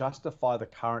profit and justify the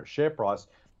current share price,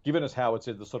 given, as Howard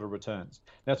said, the sort of returns.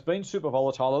 Now, it's been super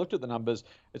volatile. I looked at the numbers.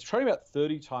 It's trading about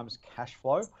 30 times cash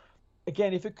flow.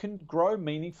 Again, if it can grow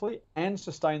meaningfully and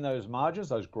sustain those margins,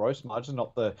 those gross margins,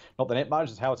 not the net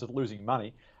margins, Howard said losing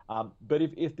money. But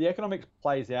if the economics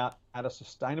plays out at a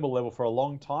sustainable level for a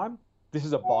long time, this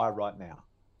is a buy right now.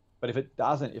 But if it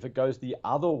doesn't, if it goes the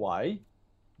other way,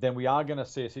 then we are going to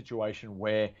see a situation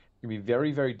where it can be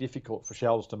very, very difficult for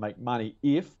shareholders to make money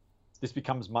if this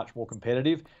becomes much more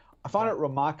competitive. I find it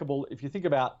remarkable if you think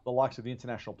about the likes of the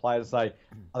international players, say,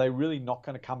 are they really not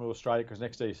going to come to Australia because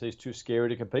next DC is too scary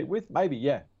to compete with? Maybe,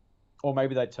 yeah. Or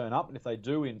maybe they turn up, and if they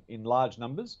do in large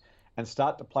numbers and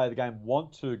start to play the game,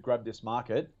 want to grab this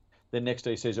market, then next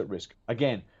DC is at risk.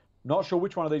 Again, not sure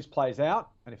which one of these plays out,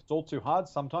 and if it's all too hard,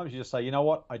 sometimes you just say, you know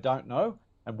what, I don't know,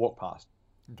 and walk past.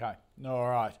 Okay, all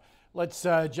right. Let's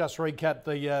just recap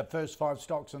the first 5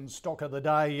 stocks and stock of the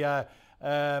day.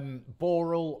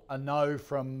 Boral, a no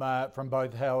from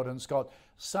both Howard and Scott.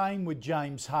 Same with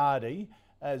James Hardy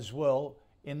as well.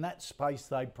 In that space,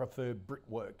 they prefer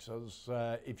Brickworks as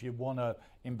if you want an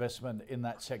investment in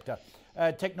that sector.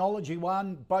 Technology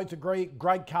One, both agree,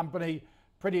 great company,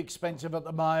 pretty expensive at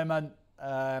the moment.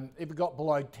 If it got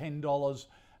below $10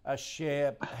 a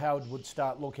share, Howard would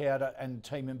start looking at it, and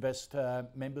Team Invest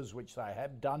members, which they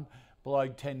have done, below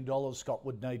 $10. Scott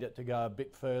would need it to go a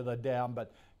bit further down,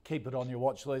 but keep it on your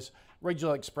watch list.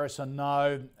 Regional Express, a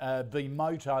no.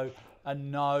 Vmoto, a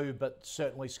no, but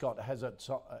certainly Scott has it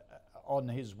on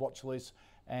his watch list,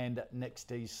 and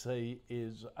NextDC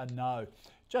is a no.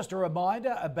 Just a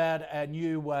reminder about our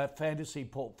new fantasy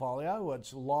portfolio.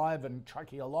 It's live and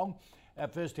trucking along. Our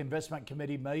first investment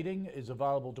committee meeting is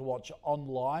available to watch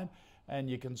online, and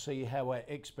you can see how our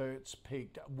experts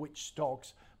picked which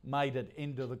stocks made it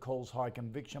into the Calls High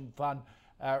Conviction Fund.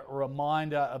 A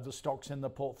reminder of the stocks in the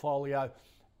portfolio: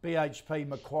 BHP,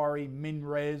 Macquarie,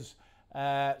 MinRes,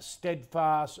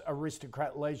 Steadfast,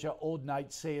 Aristocrat Leisure, Ordinate,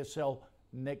 CSL,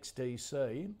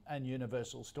 NextDC and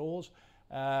Universal Stores,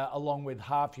 along with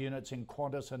half units in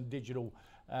Qantas and Digital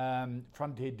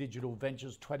Frontier Digital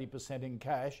Ventures, 20% in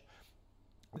cash.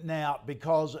 Now,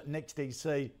 because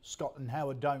NextDC, Scott and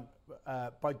Howard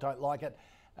both don't like it,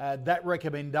 that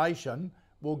recommendation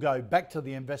will go back to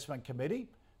the investment committee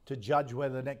to judge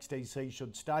whether NextDC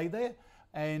should stay there,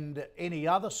 and any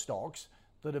other stocks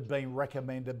that have been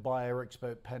recommended by our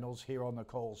expert panels here on the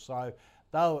call. So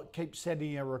they'll keep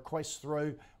sending a request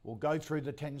through. We'll go through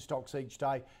the 10 stocks each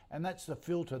day, and that's the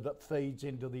filter that feeds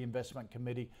into the investment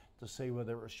committee to see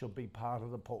whether it should be part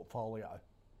of the portfolio.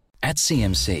 At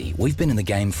CMC, we've been in the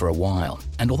game for a while,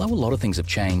 and although a lot of things have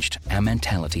changed, our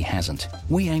mentality hasn't.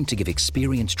 We aim to give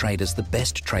experienced traders the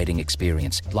best trading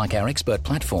experience, like our expert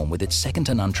platform with its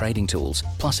second-to-none trading tools.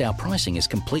 Plus, our pricing is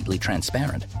completely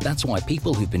transparent. That's why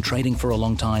people who've been trading for a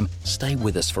long time stay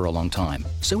with us for a long time.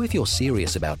 So if you're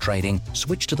serious about trading,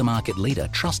 switch to the market leader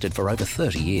trusted for over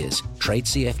 30 years. Trade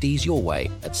CFDs your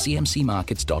way at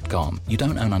cmcmarkets.com. You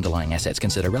don't own underlying assets.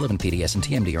 Consider relevant PDS and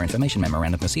TMD or information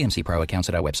memorandum for CMC Pro accounts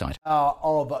at our website.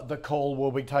 Of the call,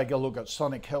 will we take a look at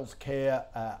Sonic Healthcare,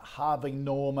 Harvey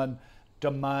Norman,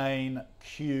 Domain,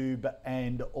 Cube,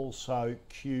 and also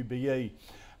QBE.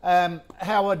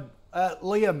 Howard,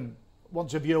 Liam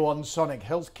wants a view on Sonic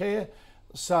Healthcare,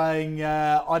 saying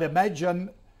I'd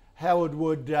imagine Howard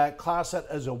would class it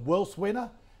as a wealth winner,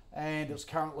 and it's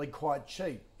currently quite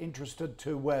cheap. Interested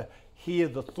to hear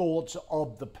the thoughts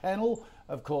of the panel.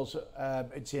 Of course,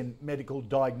 it's in medical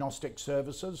diagnostic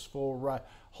services for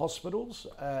hospitals,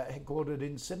 headquartered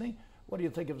in Sydney. What do you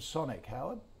think of Sonic,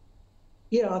 Howard?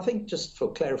 Yeah, I think just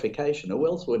for clarification, a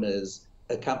wealth winner is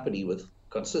a company with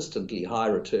consistently high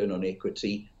return on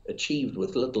equity, achieved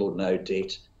with little or no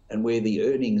debt, and where the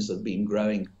earnings have been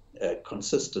growing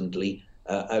consistently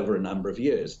over a number of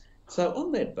years. So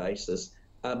on that basis,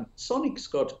 Sonic's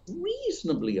got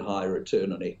reasonably high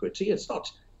return on equity. It's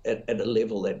not at a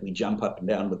level that we jump up and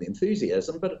down with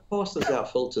enthusiasm, but it passes our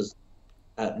filters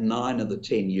 9 of the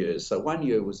 10 years. So 1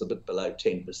 year was a bit below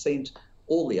 10%.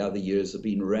 All the other years have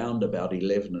been round about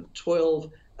 11 and 12,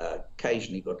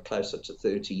 occasionally got closer to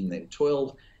 13 than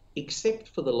 12, except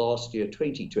for the last year,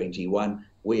 2021,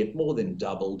 where it more than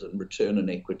doubled and return on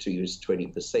equity was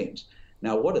 20%.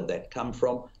 Now, what did that come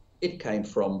from? It came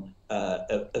from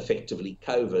effectively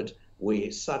COVID,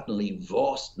 where suddenly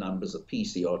vast numbers of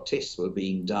PCR tests were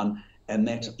being done, and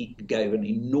that gave an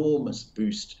enormous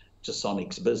boost to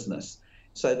Sonic's business.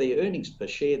 So the earnings per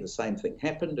share, the same thing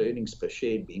happened. Earnings per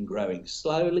share had been growing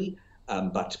slowly,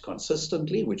 but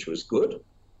consistently, which was good,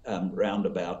 round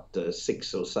about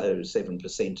 6 or so,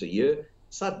 7% a year.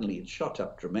 Suddenly it shot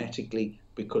up dramatically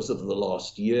because of the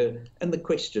last year. And the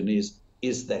question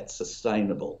is that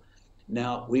sustainable?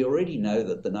 Now, we already know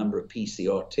that the number of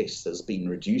PCR tests has been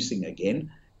reducing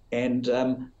again, and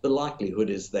the likelihood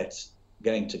is that's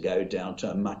going to go down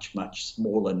to a much, much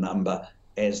smaller number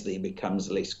as there becomes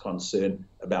less concern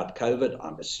about COVID.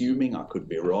 I'm assuming, I could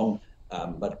be wrong,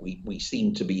 but we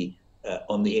seem to be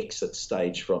on the exit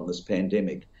stage from this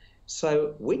pandemic.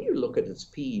 So when you look at its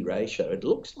PE ratio, it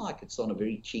looks like it's on a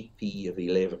very cheap PE of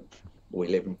 11 or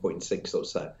 11.6 or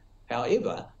so.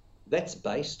 However, that's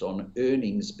based on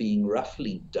earnings being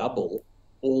roughly double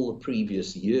all the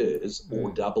previous years or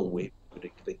double where we would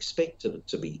have expected it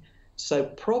to be. So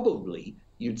probably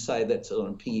you'd say that's on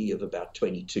a PE of about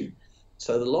 22.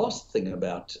 So the last thing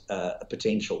about a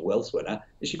potential wealth winner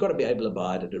is you've got to be able to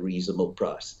buy it at a reasonable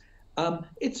price.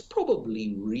 It's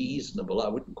probably reasonable. I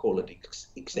wouldn't call it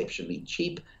exceptionally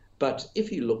cheap, but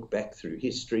if you look back through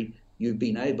history, you've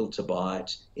been able to buy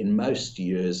it in most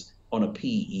years on a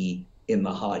PE in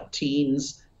the high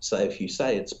teens. So if you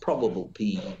say its probable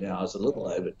PE now is a little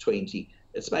over 20,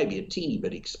 it's maybe a teeny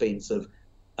bit expensive.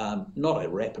 Not a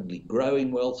rapidly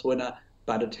growing wealth winner,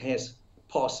 but it has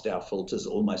passed our filters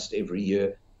almost every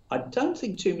year. I don't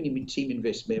think too many Team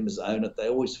Invest members own it. They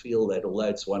always feel that although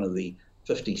it's one of the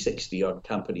 50, 60 odd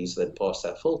companies that pass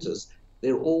our filters,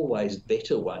 there are always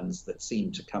better ones that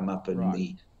seem to come up in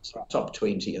the top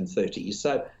 20 and 30.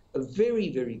 So a very,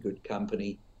 very good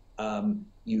company.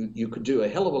 You could do a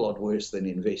hell of a lot worse than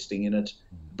investing in it,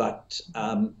 but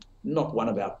not one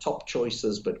of our top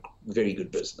choices, but very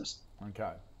good business.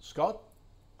 Okay. Scott?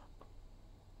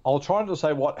 I'll try not to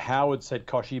say what Howard said,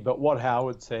 Koshy, but what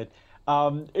Howard said.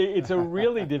 It's a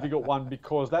really difficult one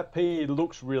because that PE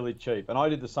looks really cheap. And I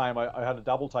did the same. I had a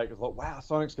double take. I thought, wow,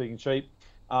 Sonic's getting cheap.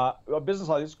 A business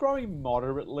like this is growing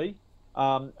moderately.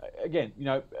 Again,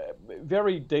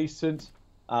 very decent,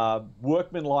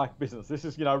 workman-like business. This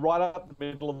is, right up the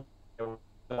middle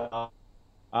of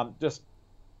just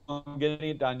getting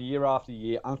it done year after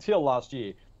year until last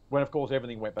year when, of course,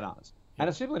 everything went bananas. And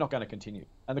it's simply not going to continue.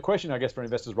 And the question, I guess, for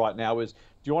investors right now is, do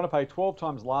you want to pay 12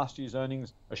 times last year's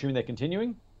earnings, assuming they're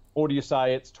continuing? Or do you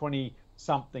say it's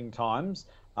 20-something times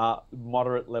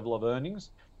moderate level of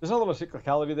earnings? There's not a lot of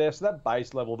cyclicality there, so that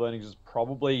base level of earnings is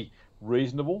probably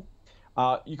reasonable.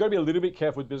 You've got to be a little bit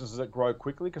careful with businesses that grow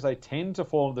quickly because they tend to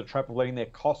fall into the trap of letting their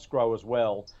costs grow as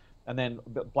well. And then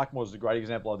Blackmores is a great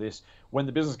example of this. When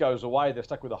the business goes away, they're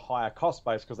stuck with a higher cost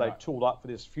base because they tooled up for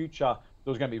this future that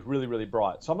was going to be really, really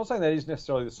bright. So I'm not saying that is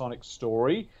necessarily the Sonic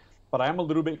story, but I am a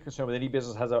little bit concerned with any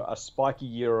business has a spiky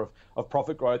year of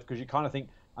profit growth because you kind of think,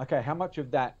 okay, how much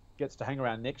of that gets to hang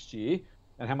around next year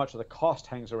and how much of the cost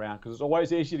hangs around? Because it's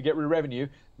always easier to get rid of revenue,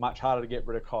 much harder to get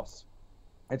rid of costs.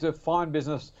 It's a fine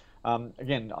business.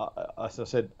 Again, as I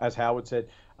said, as Howard said,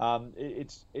 I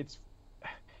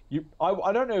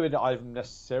don't know if I'd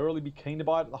necessarily be keen to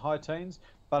buy it at the high teens,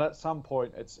 but at some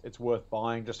point it's worth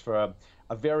buying just for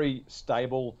a very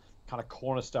stable kind of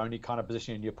cornerstone-y kind of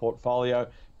position in your portfolio.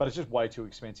 But it's just way too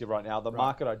expensive right now. The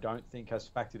market, I don't think, has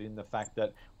factored in the fact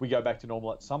that we go back to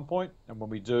normal at some point, and when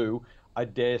we do, I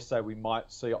dare say we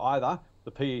might see either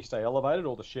the PE stay elevated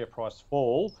or the share price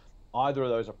fall. Either of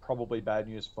those are probably bad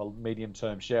news for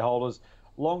medium-term shareholders.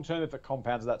 Long-term, if it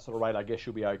compounds at that sort of rate, I guess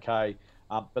you'll be okay.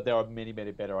 But there are many,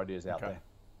 many better ideas out there.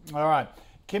 All right.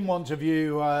 Kim wants a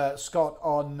view, Scott,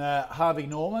 on Harvey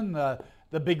Norman,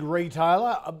 the big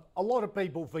retailer. A lot of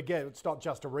people forget it's not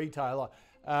just a retailer.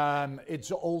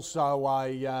 It's also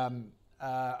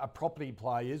a property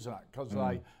play, isn't it? Because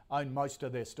they own most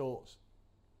of their stores.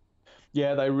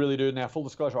 Yeah, they really do. Now, full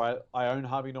disclosure, I own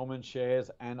Harvey Norman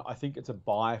shares, and I think it's a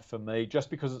buy for me just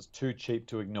because it's too cheap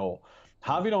to ignore.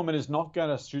 Harvey Norman is not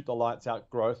going to shoot the lights out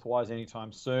growth-wise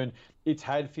anytime soon. It's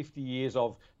had 50 years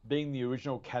of being the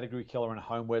original category killer in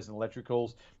homewares and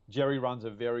electricals. Jerry runs a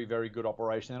very, very good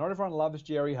operation. And not everyone loves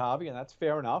Jerry Harvey, and that's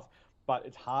fair enough, but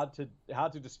it's hard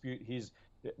to dispute his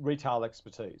retail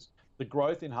expertise. The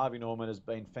growth in Harvey Norman has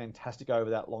been fantastic over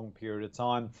that long period of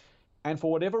time. And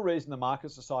for whatever reason, the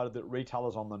market's decided that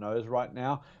retailers on the nose right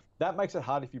now. That makes it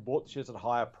hard if you bought the shares at a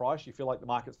higher price. You feel like the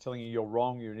market's telling you you're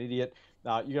wrong, you're an idiot,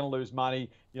 you're going to lose money.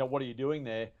 What are you doing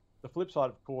there? The flip side,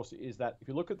 of course, is that if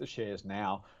you look at the shares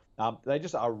now, they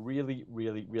just are really,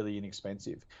 really, really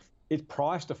inexpensive. It's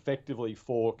priced effectively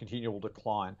for continual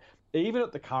decline. Even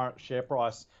at the current share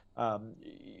price,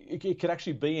 it could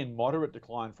actually be in moderate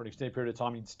decline for an extended period of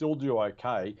time. You'd still do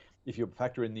okay if you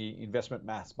factor in the investment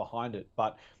maths behind it.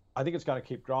 But I think it's going to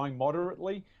keep growing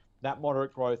moderately. That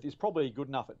moderate growth is probably good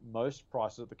enough at most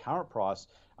prices at the current price,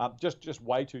 just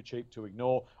way too cheap to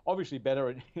ignore. Obviously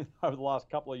better over the last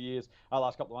couple of years,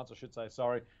 last couple of months, I should say,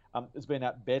 sorry. It's been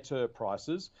at better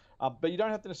prices, but you don't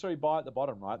have to necessarily buy at the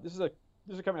bottom, right? This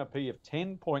is coming up PE of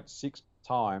 10.6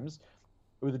 times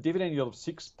with a dividend yield of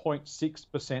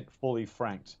 6.6% fully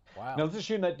franked. Wow. Now let's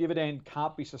assume that dividend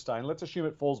can't be sustained. Let's assume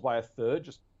it falls by a third,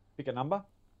 just pick a number.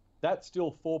 That's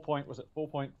still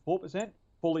 4.4%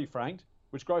 fully franked,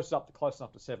 which grosses up to close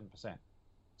enough to 7%.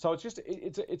 So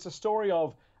it's a story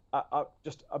of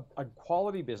just a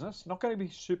quality business, not going to be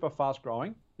super fast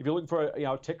growing. If you're looking for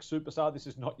a tech superstar, this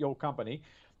is not your company,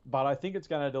 but I think it's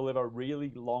going to deliver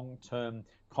really long-term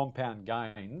compound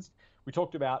gains We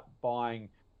talked about buying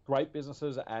great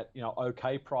businesses at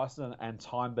okay prices and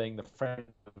time being the friend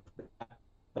of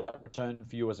that return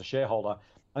for you as a shareholder.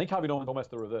 I think Harvey Norman's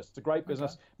almost the reverse. It's a great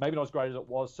business, maybe not as great as it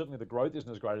was. Certainly the growth isn't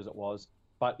as great as it was.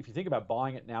 But if you think about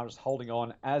buying it now, just holding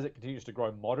on as it continues to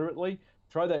grow moderately,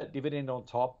 throw that dividend on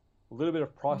top, a little bit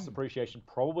of price appreciation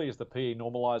probably as the PE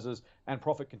normalizes and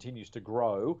profit continues to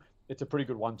grow. It's a pretty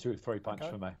good 1, 2, 3 punch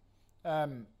for me.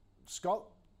 Scott,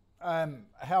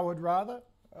 Howard rather,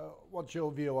 what's your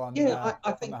view on,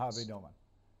 I think on the Harvey Norman?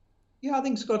 Yeah, I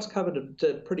think Scott's covered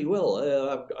it pretty well.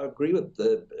 I agree with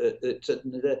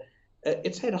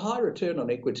it's had a high return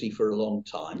on equity for a long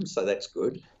time, so that's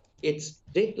good. Its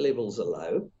debt levels are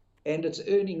low, and its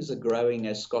earnings are growing,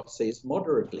 as Scott says,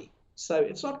 moderately. So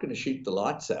it's not going to shoot the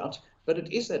lights out, but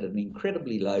it is at an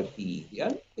incredibly low PE. The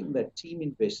only thing that Team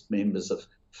Invest members have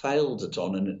failed it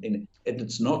on, and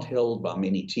it's not held by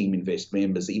many Team Invest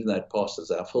members, even though it passes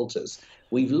our filters.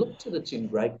 We've looked at it in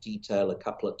great detail a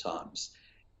couple of times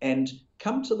and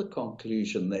come to the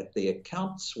conclusion that the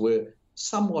accounts were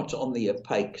somewhat on the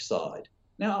opaque side.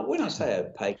 Now, when I say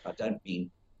opaque, I don't mean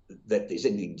that there's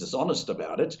anything dishonest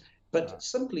about it, but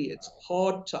simply it's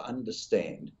hard to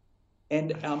understand.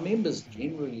 And our members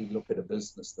generally look at a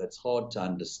business that's hard to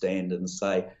understand and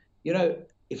say,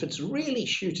 if it's really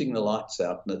shooting the lights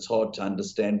out and it's hard to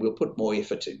understand, we'll put more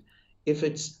effort in. If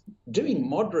it's doing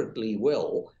moderately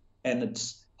well and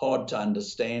it's hard to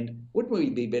understand, wouldn't we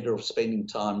be better off spending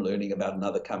time learning about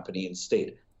another company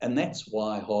instead? And that's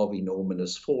why Harvey Norman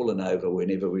has fallen over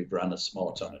whenever we've run a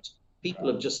smart on it. People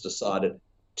have just decided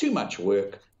too much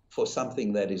work for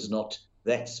something that is not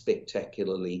that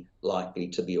spectacularly likely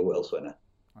to be a wealth winner.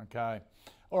 Okay.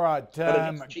 All right.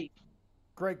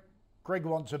 Greg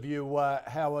wants a view,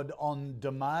 Howard, on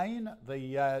Domain,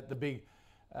 the big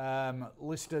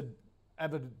listed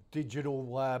avid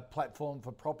digital platform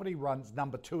for property, runs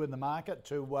number 2 in the market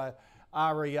to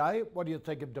REA. What do you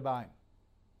think of Domain?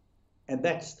 And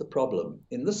that's the problem.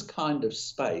 In this kind of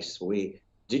space where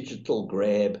digital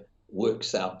grab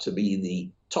works out to be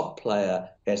the top player,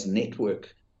 has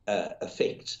network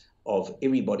effect of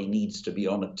everybody needs to be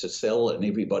on it to sell and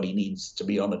everybody needs to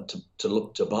be on it to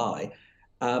look to buy,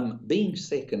 being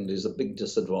second is a big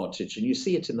disadvantage, and you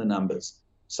see it in the numbers.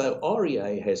 So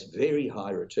REA has very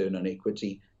high return on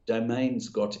equity. Domain's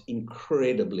got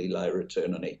incredibly low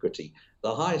return on equity.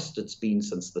 The highest it's been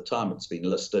since the time it's been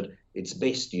listed. Its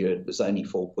best year, it was only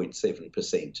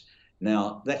 4.7%.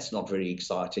 Now, that's not very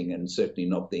exciting and certainly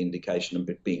not the indication of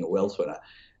it being a wealth winner.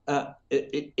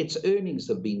 Its earnings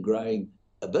have been growing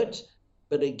a bit,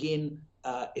 but again,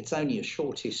 it's only a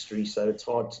short history, so it's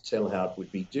hard to tell how it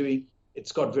would be doing.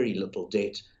 It's got very little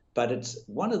debt, but it's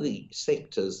one of the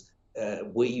sectors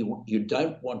where you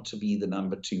don't want to be the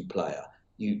number 2 player.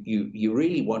 You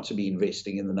really want to be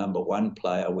investing in the number 1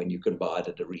 player when you can buy it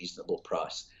at a reasonable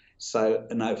price. So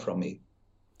a no from me.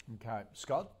 Okay.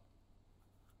 Scott?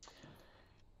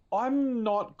 I'm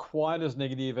not quite as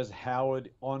negative as Howard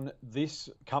on this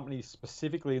company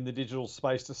specifically in the digital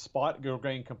space, despite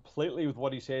agreeing completely with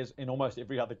what he says in almost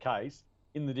every other case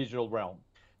in the digital realm.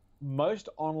 Most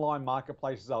online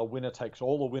marketplaces are winner takes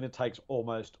all or winner takes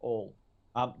almost all.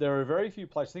 There are very few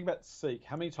places. Think about Seek.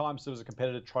 How many times there was a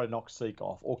competitor try to knock Seek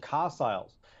off? Or car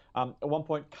sales. At one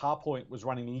point, CarPoint was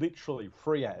running literally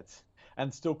free ads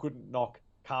and still couldn't knock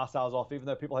car sales off, even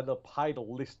though people had to pay to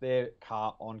list their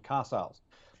car on car sales.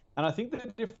 And I think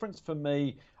the difference for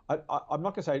me, I'm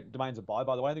not going to say Domain's a buy,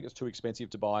 by the way. I think it's too expensive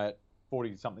to buy at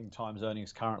 40-something times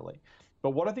earnings currently. But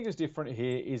what I think is different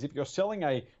here is if you're selling a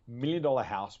 $1 million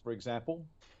house, for example,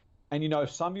 and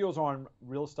some viewers are on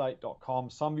realestate.com,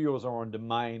 some viewers are on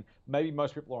Domain, maybe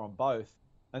most people are on both,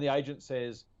 and the agent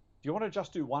says, do you want to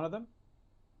just do one of them?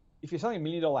 If you're selling $1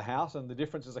 million house and the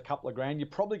difference is a couple of grand, you're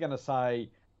probably going to say,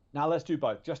 no, let's do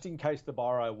both, just in case the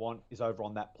buyer I want is over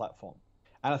on that platform.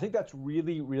 And I think that's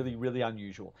really, really, really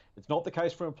unusual. It's not the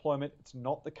case for employment. It's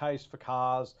not the case for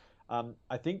cars.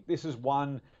 I think this is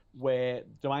one where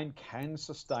Domain can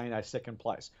sustain a second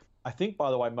place. I think, by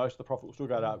the way, most of the profit will still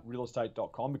go to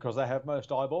realestate.com because they have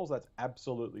most eyeballs. That's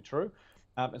absolutely true.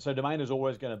 And so Domain is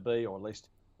always going to be, or at least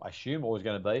I assume always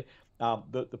going to be,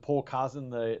 the poor cousin,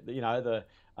 the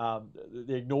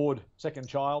ignored second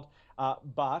child.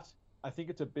 But I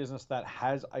think it's a business that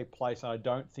has a place, and I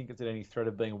don't think it's at any threat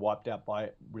of being wiped out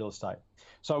by real estate.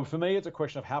 So for me, it's a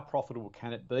question of how profitable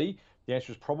can it be? The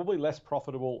answer is probably less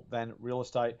profitable than real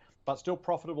estate, but still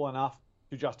profitable enough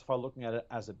to justify looking at it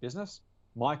as a business.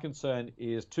 My concern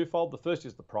is twofold. The first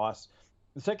is the price.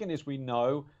 The second is we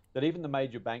know that even the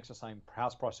major banks are saying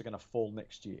house prices are going to fall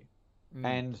next year.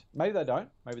 And maybe they don't,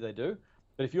 maybe they do.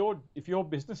 But if your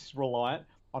business is reliant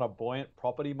on a buoyant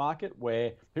property market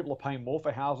where people are paying more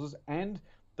for houses, and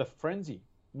the frenzy,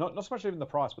 not so much even the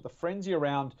price, but the frenzy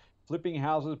around flipping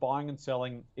houses, buying and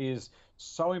selling is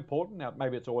so important. Now,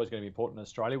 maybe it's always going to be important in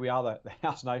Australia. We are the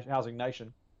housing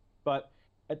nation. But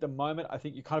at the moment, I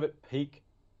think you're kind of at peak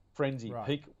frenzy, right.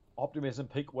 Peak optimism,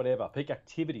 peak whatever, peak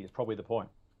activity is probably the point.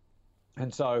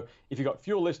 And so if you've got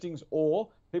fewer listings or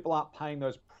people aren't paying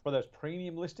for those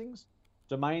premium listings,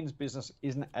 Domain's business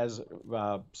isn't as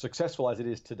successful as it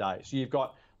is today. So you've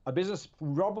got a business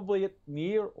probably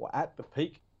near or at the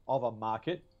peak of a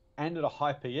market and at a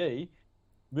high PE,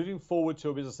 moving forward to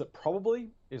a business that probably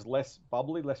is less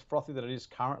bubbly, less frothy than it is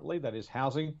currently, that is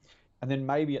housing. And then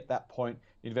maybe at that point,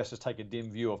 investors take a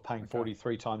dim view of paying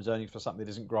 43 times earnings for something that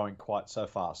isn't growing quite so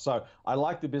fast. So I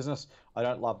like the business. I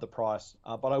don't love the price,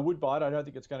 but I would buy it. I don't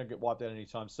think it's going to get wiped out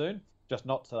anytime soon, just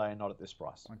not today and not at this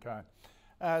price.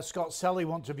 Okay. Scott, Sally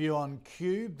wants a view on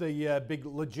Cube, the big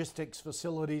logistics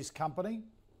facilities company.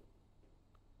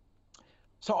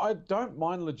 So I don't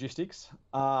mind logistics,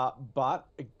 but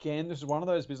again, this is one of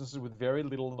those businesses with very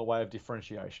little in the way of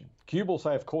differentiation. Cube will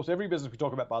say, of course, every business we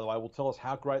talk about, by the way, will tell us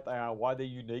how great they are, why they're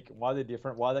unique, why they're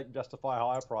different, why they can justify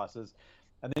higher prices.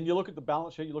 And then you look at the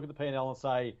balance sheet, you look at the P&L and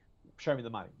say, show me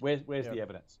the money. Where's the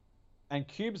evidence? And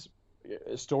Cube's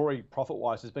story,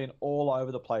 profit-wise, has been all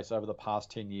over the place over the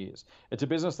past 10 years. It's a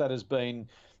business that has been,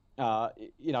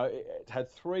 it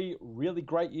had 3 really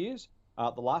great years.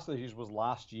 The last of these years was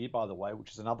last year, by the way,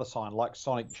 which is another sign. Like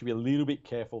Sonic, you should be a little bit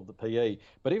careful of the PE.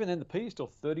 But even then, the PE is still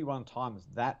 31 times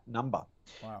that number.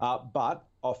 Wow. But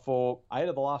for 8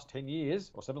 of the last 10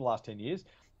 years, or 7 of the last 10 years,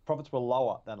 profits were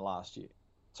lower than last year.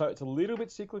 So it's a little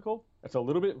bit cyclical. It's a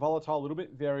little bit volatile, a little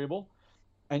bit variable.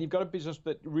 And you've got a business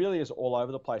that really is all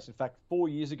over the place. In fact, 4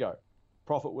 years ago,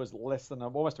 profit was less than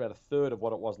almost about a third of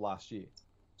what it was last year.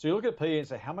 So you look at PE and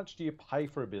say, how much do you pay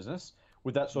for a business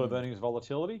with that sort of earnings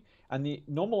volatility? And the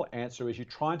normal answer is you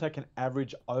try and take an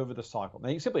average over the cycle. Now,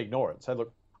 you can simply ignore it and say,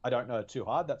 look, I don't know too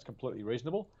hard. That's completely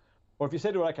reasonable. Or if you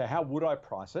said to it, okay, how would I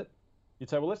price it? You'd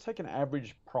say, well, let's take an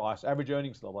average price, average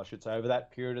earnings level, I should say, over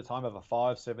that period of time, over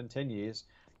 5, 7, 10 years,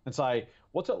 and say,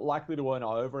 what's it likely to earn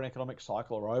over an economic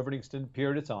cycle or over an extended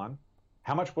period of time?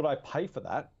 How much would I pay for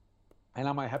that? And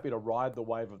am I happy to ride the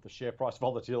wave of the share price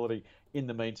volatility in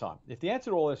the meantime? If the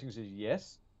answer to all those things is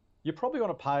yes, you're probably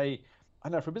going to pay, I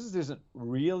don't know, for a business that isn't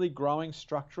really growing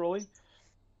structurally,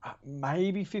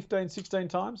 maybe 15, 16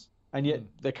 times. And yet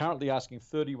they're currently asking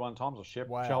 31 times, or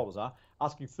shareholders are,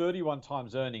 asking 31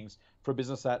 times earnings for a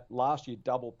business that last year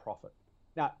doubled profit.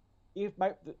 Now,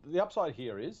 the upside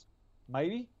here is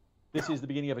maybe this is the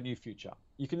beginning of a new future.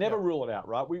 You can never rule it out,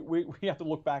 right? We have to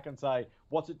look back and say,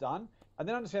 what's it done? And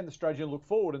then understand the strategy and look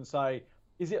forward and say,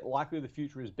 is it likely the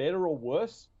future is better or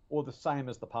worse or the same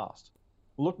as the past?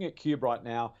 Looking at Cube right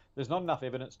now, there's not enough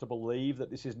evidence to believe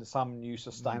that this is some new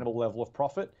sustainable level of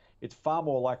profit. It's far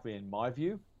more likely, in my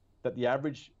view, that the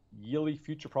average yearly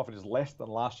future profit is less than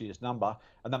last year's number,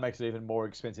 and that makes it even more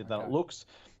expensive than it looks.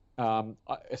 I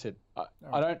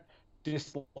don't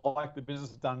dislike the business.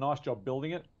 It's done a nice job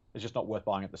building it. It's just not worth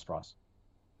buying at this price.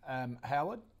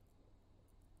 Howard?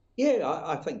 Yeah,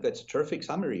 I think that's a terrific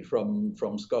summary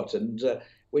from Scott. And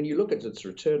when you look at its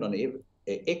return on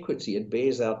equity, it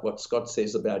bears out what Scott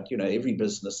says about, every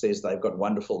business says they've got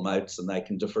wonderful moats and they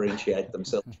can differentiate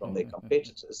themselves from their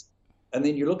competitors. And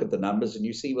then you look at the numbers and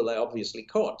you see, well, they obviously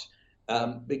can't,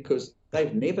 because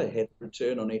they've never had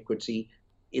return on equity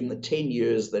in the 10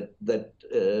 years 1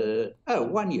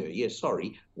 year,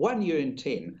 1 year in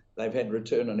 10, they've had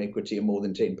return on equity of more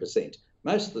than 10%.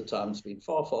 Most of the time it's been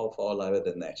far, far, far lower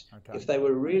than that. Okay. If they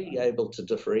were really able to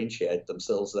differentiate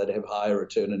themselves, they'd have higher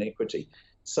return on equity.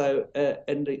 So,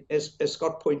 and as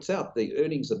Scott points out, the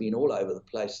earnings have been all over the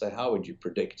place. So how would you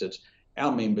predict it?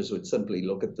 Our members would simply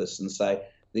look at this and say,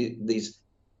 there's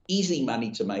easy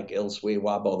money to make elsewhere.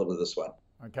 Why bother with this one?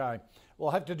 Okay. We'll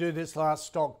have to do this last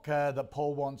stock that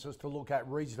Paul wants us to look at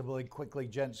reasonably quickly,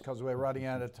 gents, because we're running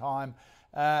out of time.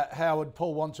 Howard,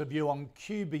 Paul wants a view on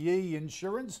QBE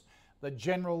Insurance, the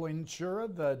general insurer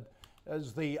that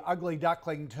is the ugly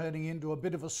duckling turning into a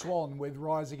bit of a swan with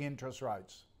rising interest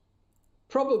rates.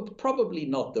 Probably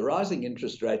not. The rising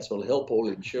interest rates will help all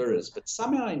insurers, but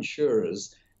somehow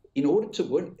insurers, in order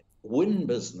to win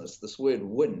business, this word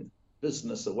win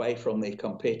business away from their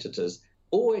competitors,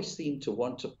 always seem to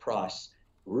want to price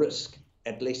risk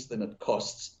at less than it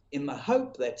costs, in the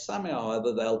hope that somehow or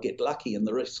other they'll get lucky and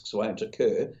the risks won't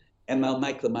occur and they'll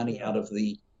make the money out of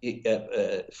the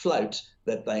float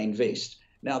that they invest.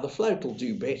 Now, the float will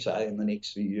do better in the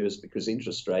next few years because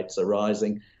interest rates are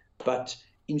rising, but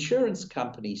insurance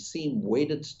companies seem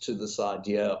wedded to this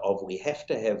idea of we have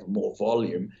to have more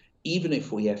volume even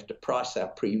if we have to price our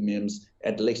premiums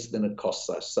at less than it costs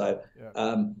us. So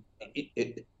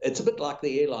it's a bit like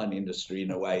the airline industry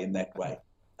in a way, in that way.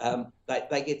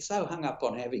 They get so hung up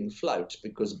on having float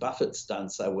because Buffett's done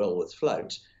so well with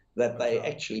float that they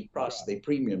actually price their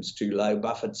premiums too low.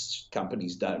 Buffett's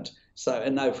companies don't. So a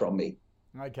no from me.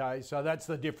 Okay, so that's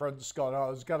the difference, Scott. I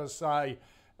was going to say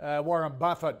Warren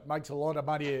Buffett makes a lot of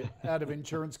money out of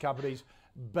insurance companies,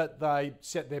 but they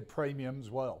set their premiums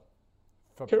well.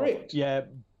 Correct. Profit. Yeah,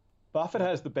 Buffett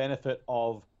has the benefit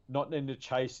of not needing to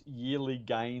chase yearly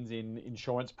gains in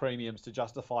insurance premiums to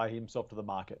justify himself to the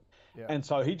market. Yeah. And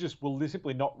so he just will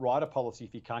simply not write a policy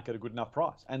if he can't get a good enough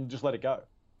price and just let it go.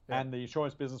 Yeah. And the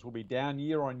insurance business will be down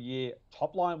year on year,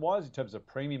 top line wise, in terms of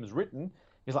premiums written.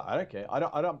 He's like, I don't care.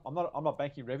 I'm not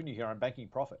banking revenue here. I'm banking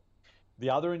profit.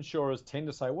 The other insurers tend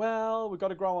to say, well, we've got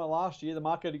to grow on last year. The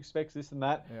market expects this and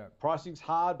that. Yeah. Pricing's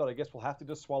hard, but I guess we'll have to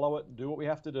just swallow it and do what we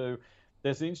have to do.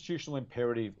 There's an institutional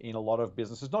imperative in a lot of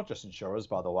businesses, not just insurers,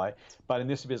 by the way, but in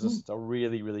this business, it's a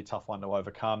really, really tough one to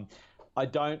overcome. I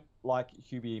don't like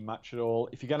QBE much at all.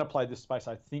 If you're going to play this space,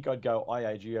 I think I'd go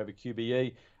IAG over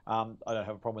QBE. I don't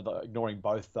have a problem with ignoring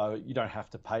both, though. You don't have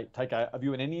to take a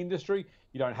view in any industry.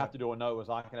 You don't have to do a no as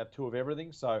I can have two of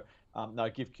everything. So, no,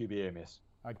 give QBE a miss.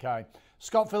 Okay.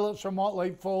 Scott Phillips from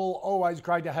Motley Fool, always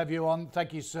great to have you on.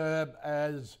 Thank you, sir.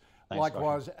 Thanks,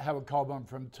 likewise, Howard Coleman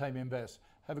from Team Invest.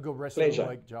 Have a good rest of the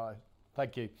week, Joe.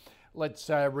 Thank you. Let's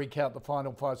recount the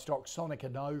final five stocks. Sonic, a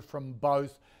no from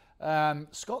both.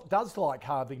 Scott does like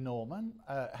Harvey Norman.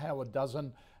 Howard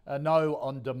doesn't. A no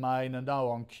on Domain, a no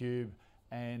on Cube,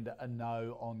 and a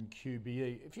no on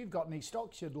QBE. If you've got any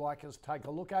stocks you'd like us to take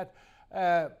a look at,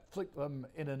 flick them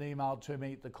in an email to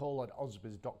me at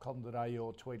thecall@ausbiz.com.au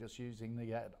or tweet us using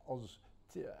the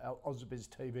Ausbiz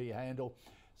TV handle.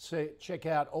 Check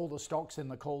out all the stocks in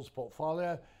the calls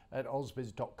portfolio at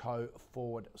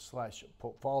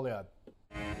ausbiz.co/portfolio.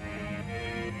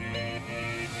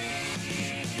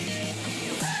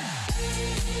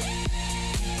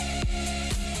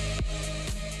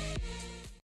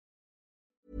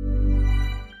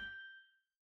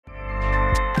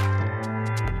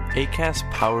 Acast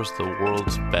powers the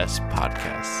world's best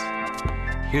podcasts.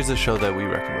 Here's a show that we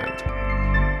recommend.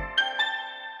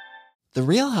 The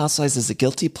Real Housewives is a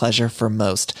guilty pleasure for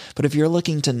most, but if you're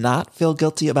looking to not feel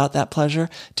guilty about that pleasure,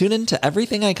 tune in to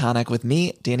Everything Iconic with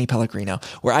me, Danny Pellegrino,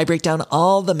 where I break down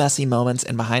all the messy moments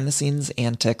and behind-the-scenes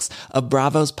antics of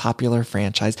Bravo's popular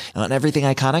franchise. And on Everything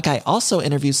Iconic, I also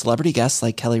interview celebrity guests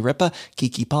like Kelly Ripa,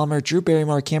 Keke Palmer, Drew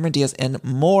Barrymore, Cameron Diaz, and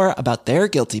more about their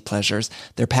guilty pleasures,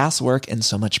 their past work, and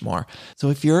so much more. So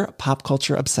if you're pop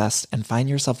culture obsessed and find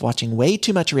yourself watching way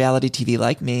too much reality TV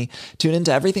like me, tune in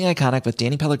to Everything Iconic with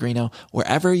Danny Pellegrino,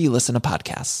 wherever you listen to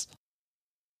podcasts.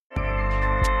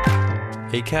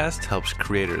 Acast helps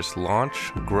creators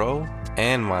launch, grow,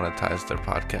 and monetize their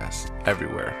podcasts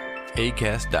everywhere.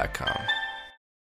 Acast.com.